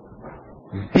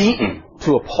 beaten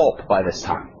to a pulp by this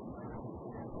time,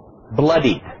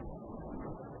 bloodied,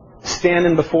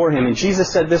 standing before him. And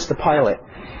Jesus said this to Pilate,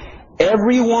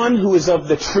 everyone who is of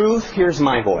the truth hears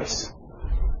my voice.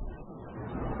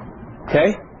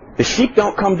 Okay? The sheep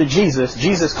don't come to Jesus.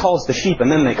 Jesus calls the sheep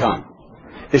and then they come.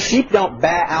 The sheep don't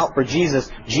bat out for Jesus.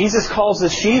 Jesus calls the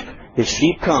sheep, His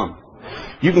sheep come.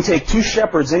 You can take 2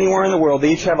 shepherds anywhere in the world.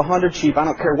 They each have 100 sheep. I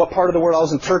don't care what part of the world. I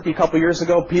was in Turkey a couple years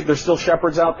ago. There's still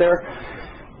shepherds out there.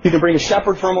 You can bring a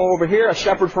shepherd from over here, a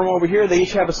shepherd from over here. They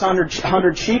each have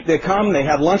 100 sheep. They come, they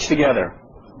have lunch together.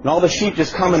 And all the sheep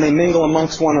just come and they mingle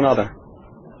amongst one another.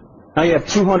 Now you have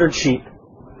 200 sheep.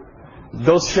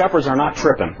 Those shepherds are not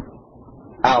tripping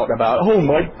out about, oh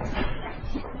my,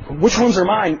 which ones are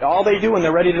mine? All they do when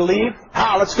they're ready to leave,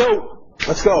 let's go.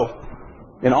 Let's go.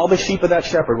 And all the sheep of that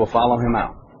shepherd will follow him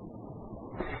out.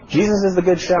 Jesus is the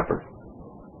good shepherd.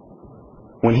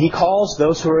 When He calls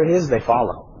those who are His, they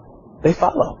follow. They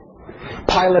follow.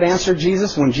 Pilate answered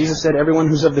Jesus when Jesus said, everyone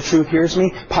who's of the truth hears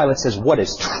me. Pilate says, what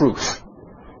is truth?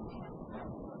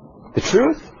 The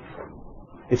truth?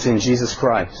 It's in Jesus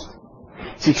Christ.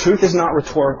 See, truth is not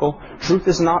rhetorical. Truth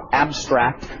is not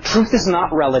abstract. Truth is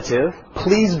not relative.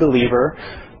 Please, believer,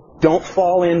 don't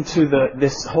fall into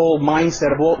this whole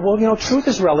mindset of, well, truth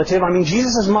is relative. I mean,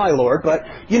 Jesus is my Lord, but,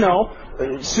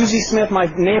 Susie Smith, my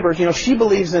neighbor, she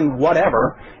believes in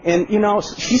whatever. And,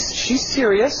 she's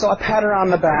serious, so I pat her on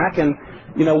the back and,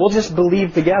 we'll just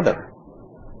believe together.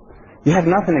 You have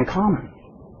nothing in common.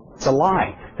 It's a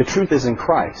lie. The truth is in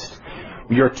Christ.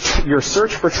 Your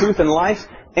search for truth in life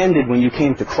ended when you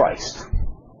came to Christ.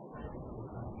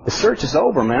 The search is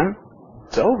over, man.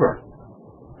 It's over.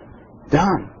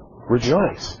 Done.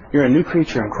 Rejoice. You're a new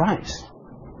creature in Christ.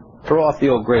 Throw off the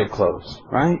old grave clothes,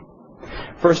 right?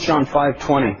 1 John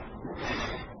 5:20.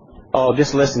 Oh,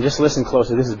 just listen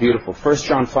closely. This is beautiful. 1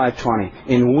 John 5:20.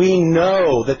 And we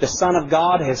know that the Son of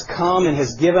God has come and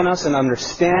has given us an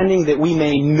understanding that we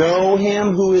may know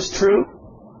Him who is true,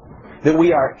 that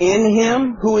we are in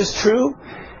Him who is true,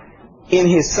 in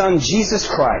His Son Jesus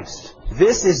Christ.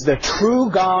 This is the true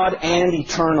God and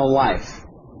eternal life.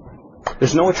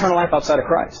 There's no eternal life outside of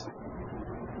Christ.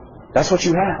 That's what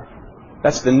you have.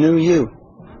 That's the new you.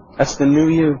 That's the new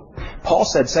you. Paul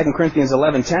said, 2 Corinthians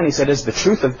 11:10, he said, as the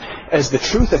truth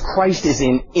of Christ is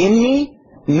in me,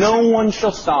 no one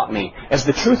shall stop me. As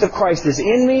the truth of Christ is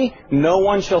in me, no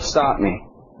one shall stop me.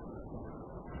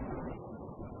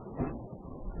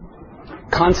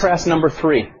 Contrast number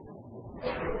 3.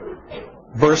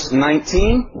 Verse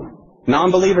 19,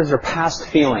 non-believers are past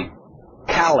feeling,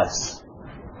 callous.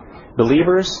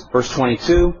 Believers, verse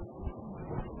 22,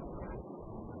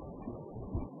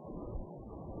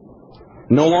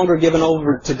 no longer given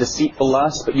over to deceitful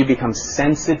lust, but you become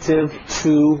sensitive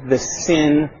to the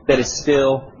sin that is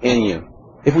still in you.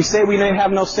 If we say we may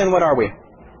have no sin, what are we?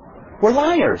 We're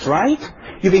liars, right?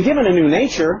 You've been given a new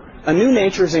nature. A new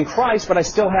nature is in Christ, but I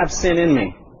still have sin in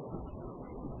me.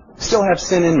 Still have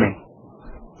sin in me.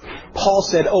 Paul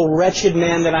said, "O wretched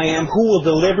man that I am, who will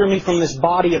deliver me from this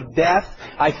body of death?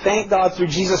 I thank God through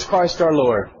Jesus Christ our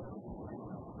Lord."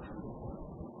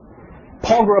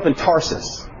 Paul grew up in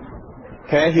Tarsus.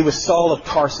 Okay? He was Saul of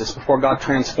Tarsus before God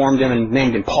transformed him and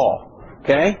named him Paul.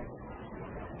 Okay?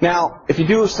 Now, if you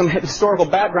do some historical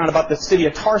background about the city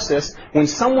of Tarsus, when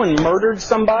someone murdered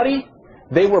somebody,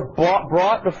 they were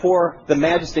brought before the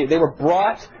magistrate. They were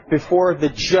brought before the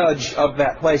judge of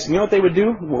that place. You know what they would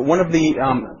do? One of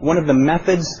the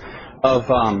methods of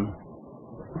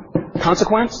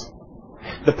consequence?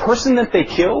 The person that they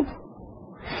killed,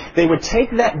 they would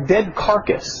take that dead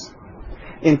carcass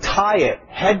and tie it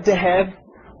head to head,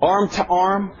 arm to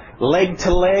arm, leg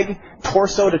to leg,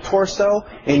 torso to torso,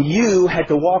 and you had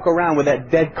to walk around with that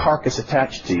dead carcass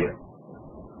attached to you.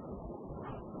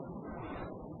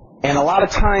 And a lot of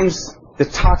times, the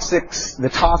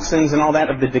toxins and all that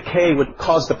of the decay would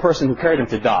cause the person who carried him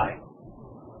to die.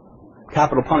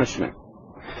 Capital punishment.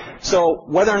 So,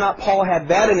 whether or not Paul had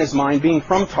that in his mind, being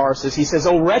from Tarsus, he says,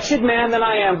 "O wretched man that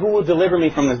I am, who will deliver me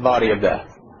from this body of death?"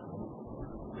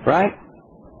 Right?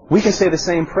 We can say the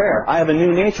same prayer. I have a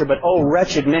new nature, but "O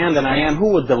wretched man that I am, who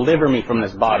will deliver me from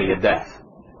this body of death?"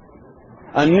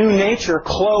 A new nature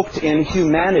cloaked in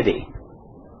humanity.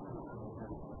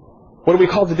 What are we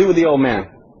called to do with the old man?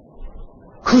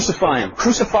 Crucify him.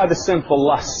 Crucify the sinful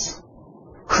lusts.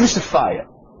 Crucify it.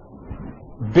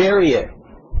 Bury it.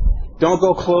 Don't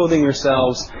go clothing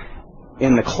yourselves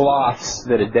in the cloths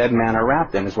that a dead man are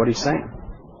wrapped in, is what he's saying.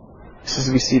 This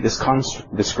is, we see this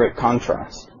great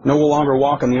contrast. No longer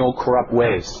walk in the old corrupt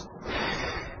ways.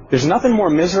 There's nothing more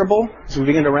miserable, as we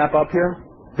begin to wrap up here,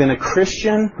 than a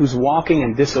Christian who's walking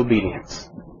in disobedience.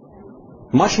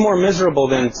 Much more miserable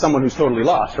than someone who's totally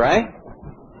lost, right?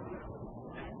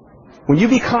 When you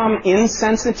become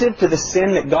insensitive to the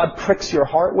sin that God pricks your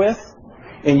heart with,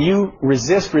 and you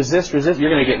resist, you're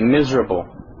going to get miserable.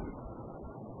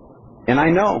 And I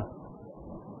know.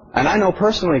 And I know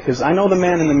personally, because I know the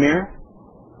man in the mirror.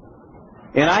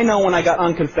 And I know when I got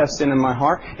unconfessed sin in my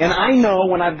heart. And I know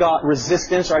when I've got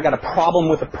resistance or I got a problem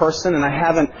with a person and I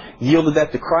haven't yielded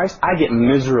that to Christ, I get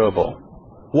miserable.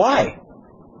 Why?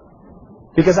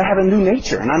 Because I have a new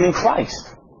nature and I'm in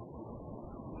Christ.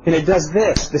 And it does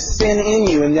this. The sin in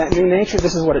you and that new nature,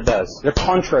 this is what it does. They're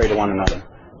contrary to one another.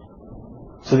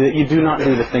 So that you do not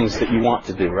do the things that you want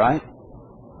to do, right?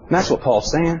 And that's what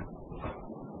Paul's saying.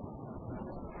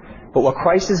 But what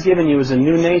Christ has given you is a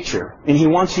new nature. And He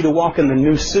wants you to walk in the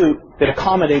new suit that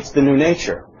accommodates the new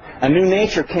nature. A new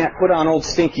nature can't put on old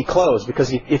stinky clothes,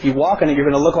 because if you walk in it, you're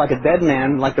going to look like a dead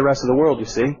man like the rest of the world, you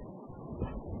see.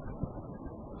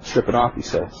 Strip it off, he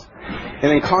says.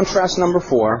 And in contrast number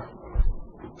 4,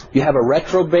 you have a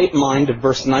reprobate mind of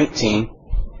verse 19.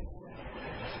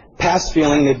 Past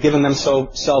feeling, they've given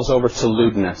themselves over to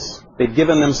lewdness. They've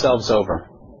given themselves over.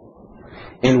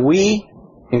 And we,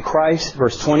 in Christ,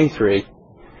 verse 23,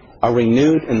 are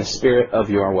renewed in the spirit of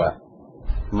your what?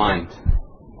 Mind.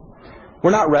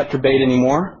 We're not reprobate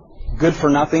anymore. Good for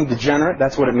nothing, degenerate,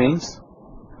 that's what it means.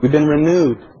 We've been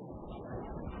renewed.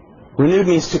 Renewed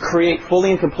means to create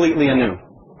fully and completely anew.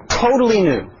 Totally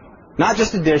new. Not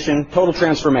just addition, total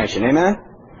transformation. Amen?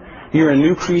 You're a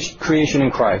new creation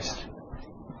in Christ.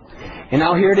 And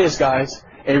now here it is, guys.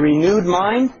 A renewed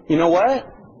mind, you know what?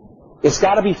 It's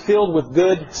got to be filled with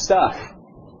good stuff.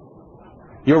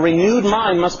 Your renewed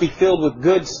mind must be filled with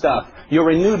good stuff. Your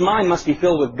renewed mind must be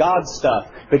filled with God's stuff.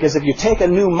 Because if you take a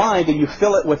new mind and you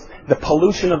fill it with the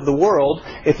pollution of the world,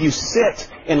 if you sit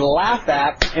and laugh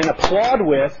at and applaud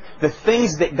with the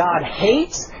things that God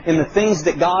hates and the things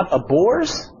that God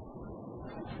abhors,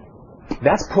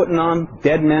 that's putting on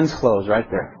dead men's clothes right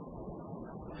there.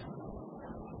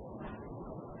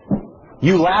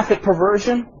 You laugh at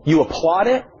perversion, you applaud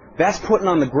it, that's putting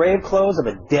on the grave clothes of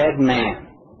a dead man.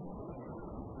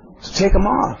 So take them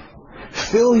off.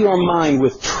 Fill your mind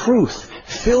with truth.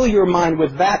 Fill your mind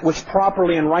with that which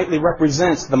properly and rightly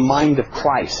represents the mind of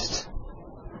Christ.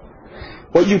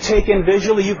 What you take in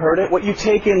visually, you've heard it. What you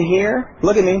take in here,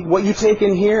 look at me, what you take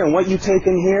in here and what you take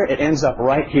in here, it ends up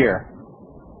right here.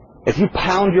 If you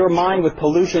pound your mind with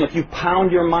pollution, if you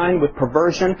pound your mind with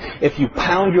perversion, if you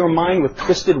pound your mind with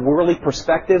twisted worldly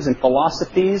perspectives and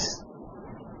philosophies,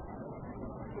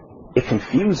 it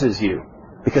confuses you.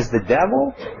 Because the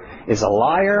devil is a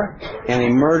liar and a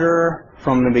murderer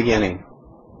from the beginning.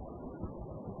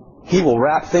 He will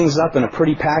wrap things up in a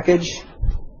pretty package.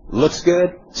 Looks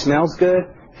good, smells good,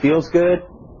 feels good.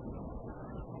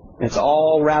 It's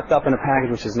all wrapped up in a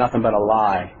package which is nothing but a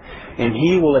lie. And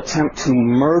he will attempt to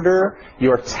murder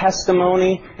your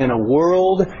testimony in a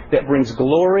world that brings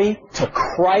glory to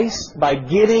Christ by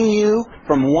getting you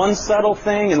from one subtle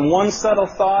thing and one subtle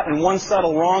thought and one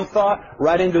subtle wrong thought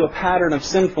right into a pattern of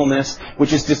sinfulness,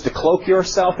 which is just to cloak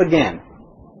yourself again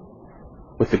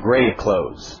with the grave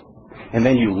clothes. And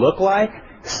then you look like,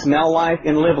 smell like,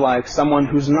 and live like someone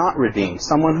who's not redeemed,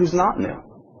 someone who's not new.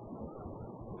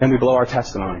 Then we blow our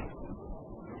testimony.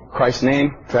 Christ's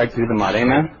name dragged through the mud.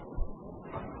 Amen?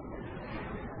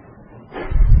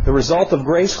 The result of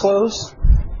grace clothes,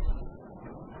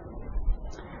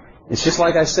 it's just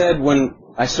like I said when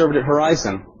I served at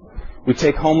Horizon. We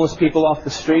take homeless people off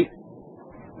the street,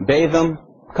 bathe them,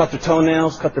 cut their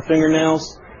toenails, cut their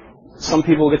fingernails. Some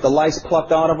people get the lice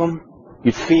plucked out of them.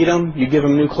 You'd feed them, you'd give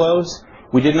them new clothes.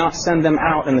 We did not send them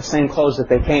out in the same clothes that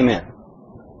they came in.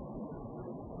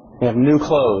 They have new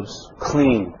clothes,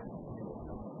 clean,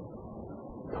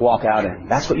 to walk out in.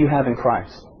 That's what you have in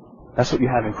Christ. That's what you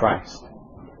have in Christ.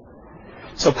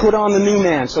 So put on the new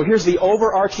man. So here's the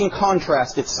overarching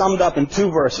contrast. It's summed up in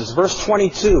 2 verses. Verse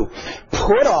 22.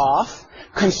 Put off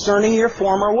concerning your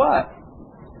former what?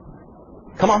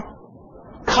 Come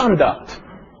on. Conduct.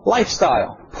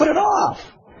 Lifestyle. Put it off.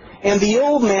 And the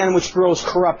old man which grows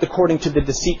corrupt according to the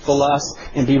deceitful lust,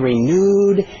 and be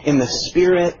renewed in the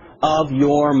spirit of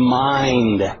your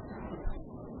mind.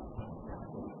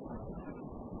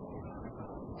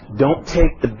 Don't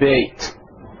take the bait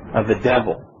of the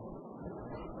devil,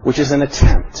 which is an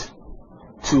attempt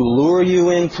to lure you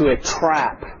into a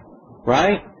trap,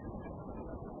 right?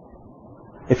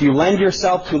 If you lend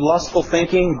yourself to lustful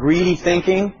thinking, greedy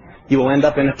thinking, you will end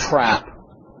up in a trap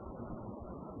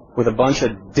with a bunch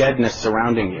of deadness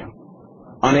surrounding you,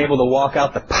 unable to walk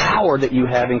out the power that you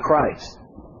have in Christ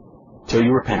till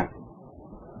you repent,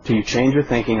 till you change your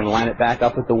thinking and line it back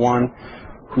up with the one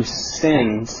whose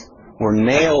sins were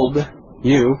nailed,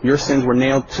 your sins were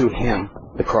nailed to Him,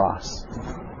 the cross.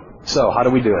 So, how do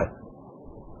we do it?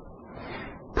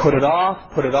 Put it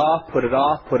off, put it off, put it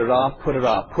off, put it off, put it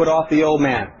off. Put off the old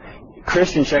man.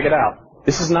 Christian, check it out.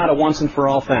 This is not a once and for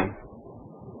all thing.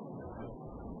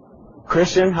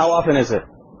 Christian, how often is it?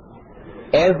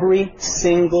 Every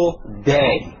single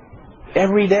day.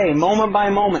 Every day, moment by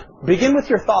moment. Begin with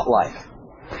your thought life.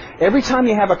 Every time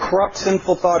you have a corrupt,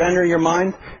 sinful thought enter your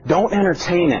mind, don't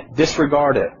entertain it.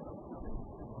 Disregard it.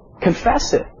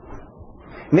 Confess it.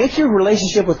 Make your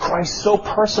relationship with Christ so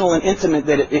personal and intimate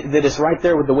that it's right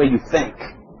there with the way you think.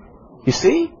 You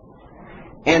see?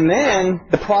 And then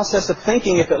the process of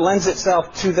thinking, if it lends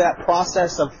itself to that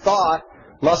process of thought,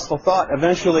 lustful thought,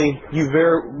 eventually you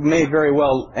may very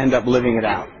well end up living it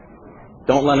out.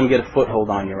 Don't let them get a foothold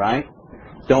on you, right?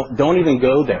 Don't even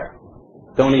go there.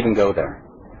 Don't even go there.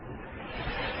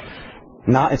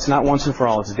 It's not once and for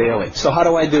all, it's daily. So how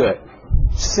do I do it?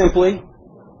 Simply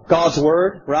God's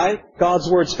Word, right? God's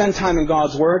Word. Spend time in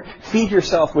God's Word. Feed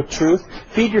yourself with truth.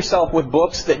 Feed yourself with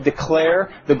books that declare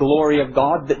the glory of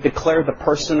God, that declare the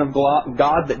person of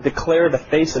God, that declare the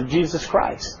face of Jesus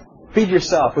Christ. Feed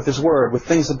yourself with His Word, with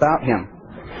things about Him.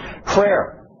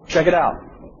 Prayer. Check it out.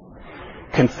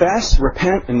 Confess,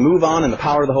 repent, and move on in the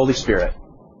power of the Holy Spirit.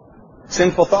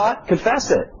 Sinful thought? Confess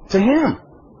it to Him.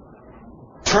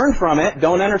 Turn from it.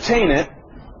 Don't entertain it.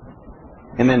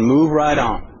 And then move right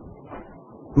on.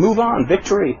 Move on.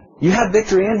 Victory. You have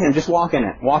victory in Him. Just walk in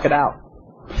it. Walk it out.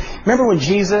 Remember when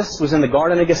Jesus was in the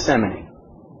Garden of Gethsemane?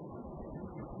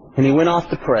 And He went off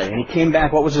to pray. And He came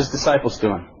back. What was His disciples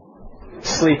doing?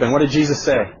 Sleeping. What did Jesus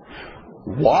say?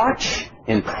 Watch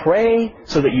and pray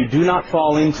so that you do not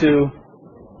fall into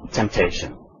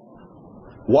temptation.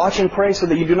 Watch and pray so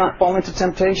that you do not fall into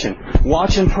temptation.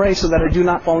 Watch and pray so that I do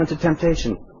not fall into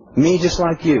temptation. Me just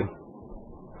like you.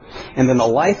 And then the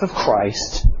life of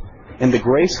Christ and the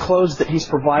grace clothes that He's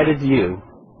provided you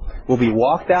will be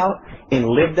walked out and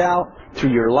lived out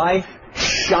through your life,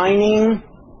 shining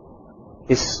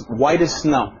as white as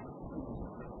snow,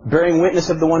 bearing witness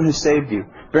of the one who saved you,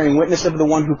 bearing witness of the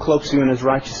one who cloaks you in His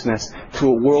righteousness, to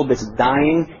a world that's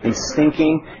dying and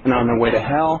stinking and on their way to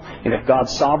hell. And if God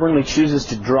sovereignly chooses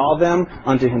to draw them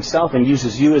unto Himself and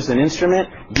uses you as an instrument,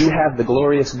 you have the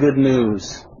glorious good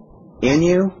news in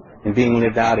you and being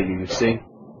lived out of you, you see?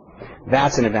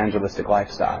 That's an evangelistic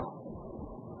lifestyle.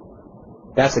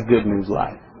 That's a good news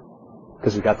life.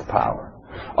 Because we've got the power.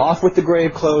 Off with the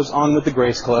grave clothes, on with the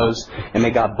grace clothes. And may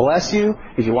God bless you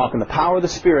as you walk in the power of the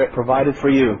Spirit provided for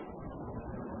you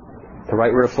to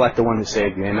rightly reflect the one who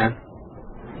saved you. Amen?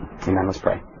 Amen. Let's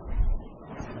pray.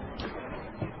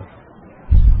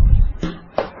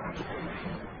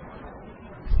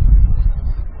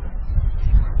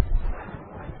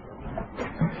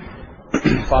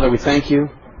 Father, we thank You,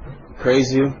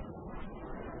 praise You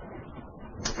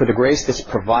for the grace that's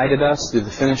provided us through the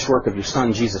finished work of Your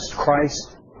Son, Jesus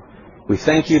Christ. We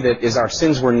thank You that as our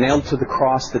sins were nailed to the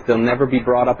cross, that they'll never be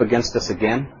brought up against us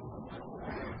again.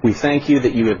 We thank You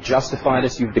that You have justified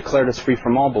us, You've declared us free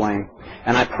from all blame.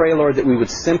 And I pray, Lord, that we would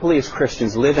simply as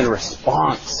Christians live in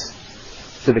response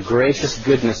to the gracious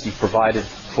goodness You've provided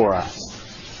for us.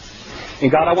 And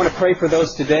God, I want to pray for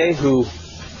those today who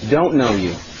don't know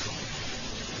You.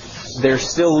 They're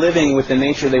still living with the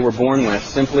nature they were born with,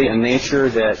 simply a nature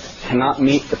that cannot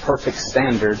meet the perfect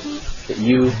standard that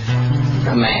You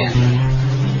command.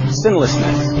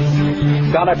 Sinlessness.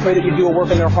 God, I pray that You do a work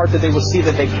in their heart that they will see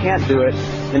that they can't do it,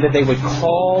 and that they would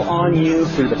call on You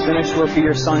through the finished work of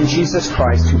Your Son, Jesus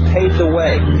Christ, who paved the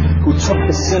way, who took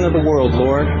the sin of the world,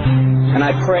 Lord. And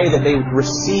I pray that they would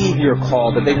receive Your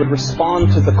call, that they would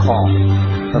respond to the call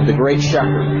of the great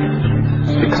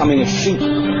shepherd, becoming a sheep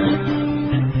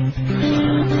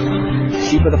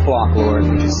of the flock, Lord,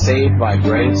 which is saved by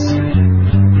grace.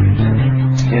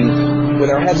 And with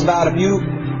our heads bowed, if you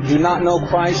do not know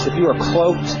Christ, if you are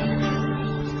cloaked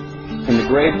in the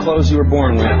grave clothes you were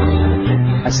born with,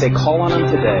 I say call on Him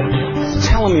today.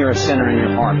 Tell Him you're a sinner in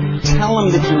your heart. Tell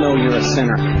Him that you know you're a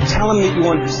sinner. Tell Him that you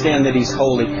understand that He's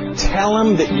holy. Tell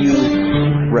Him that you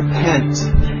repent,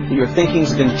 that your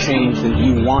thinking's been changed, and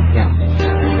you want Him.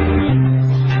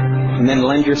 And then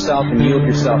lend yourself and yield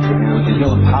yourself to Him, and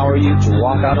He'll empower you to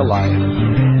walk out a life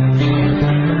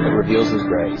that reveals His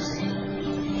grace.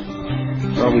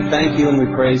 Lord, we thank You and we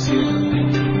praise You,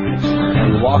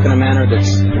 and we walk in a manner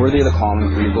that's worthy of the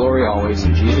calling for Your glory always.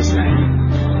 In Jesus' name,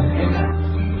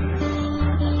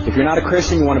 amen. If you're not a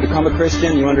Christian, you want to become a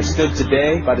Christian, you understood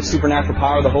today by the supernatural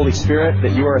power of the Holy Spirit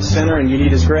that you are a sinner and you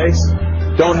need His grace,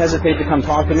 don't hesitate to come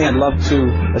talk to me. I'd love to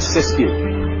assist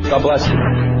you. God bless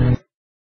you.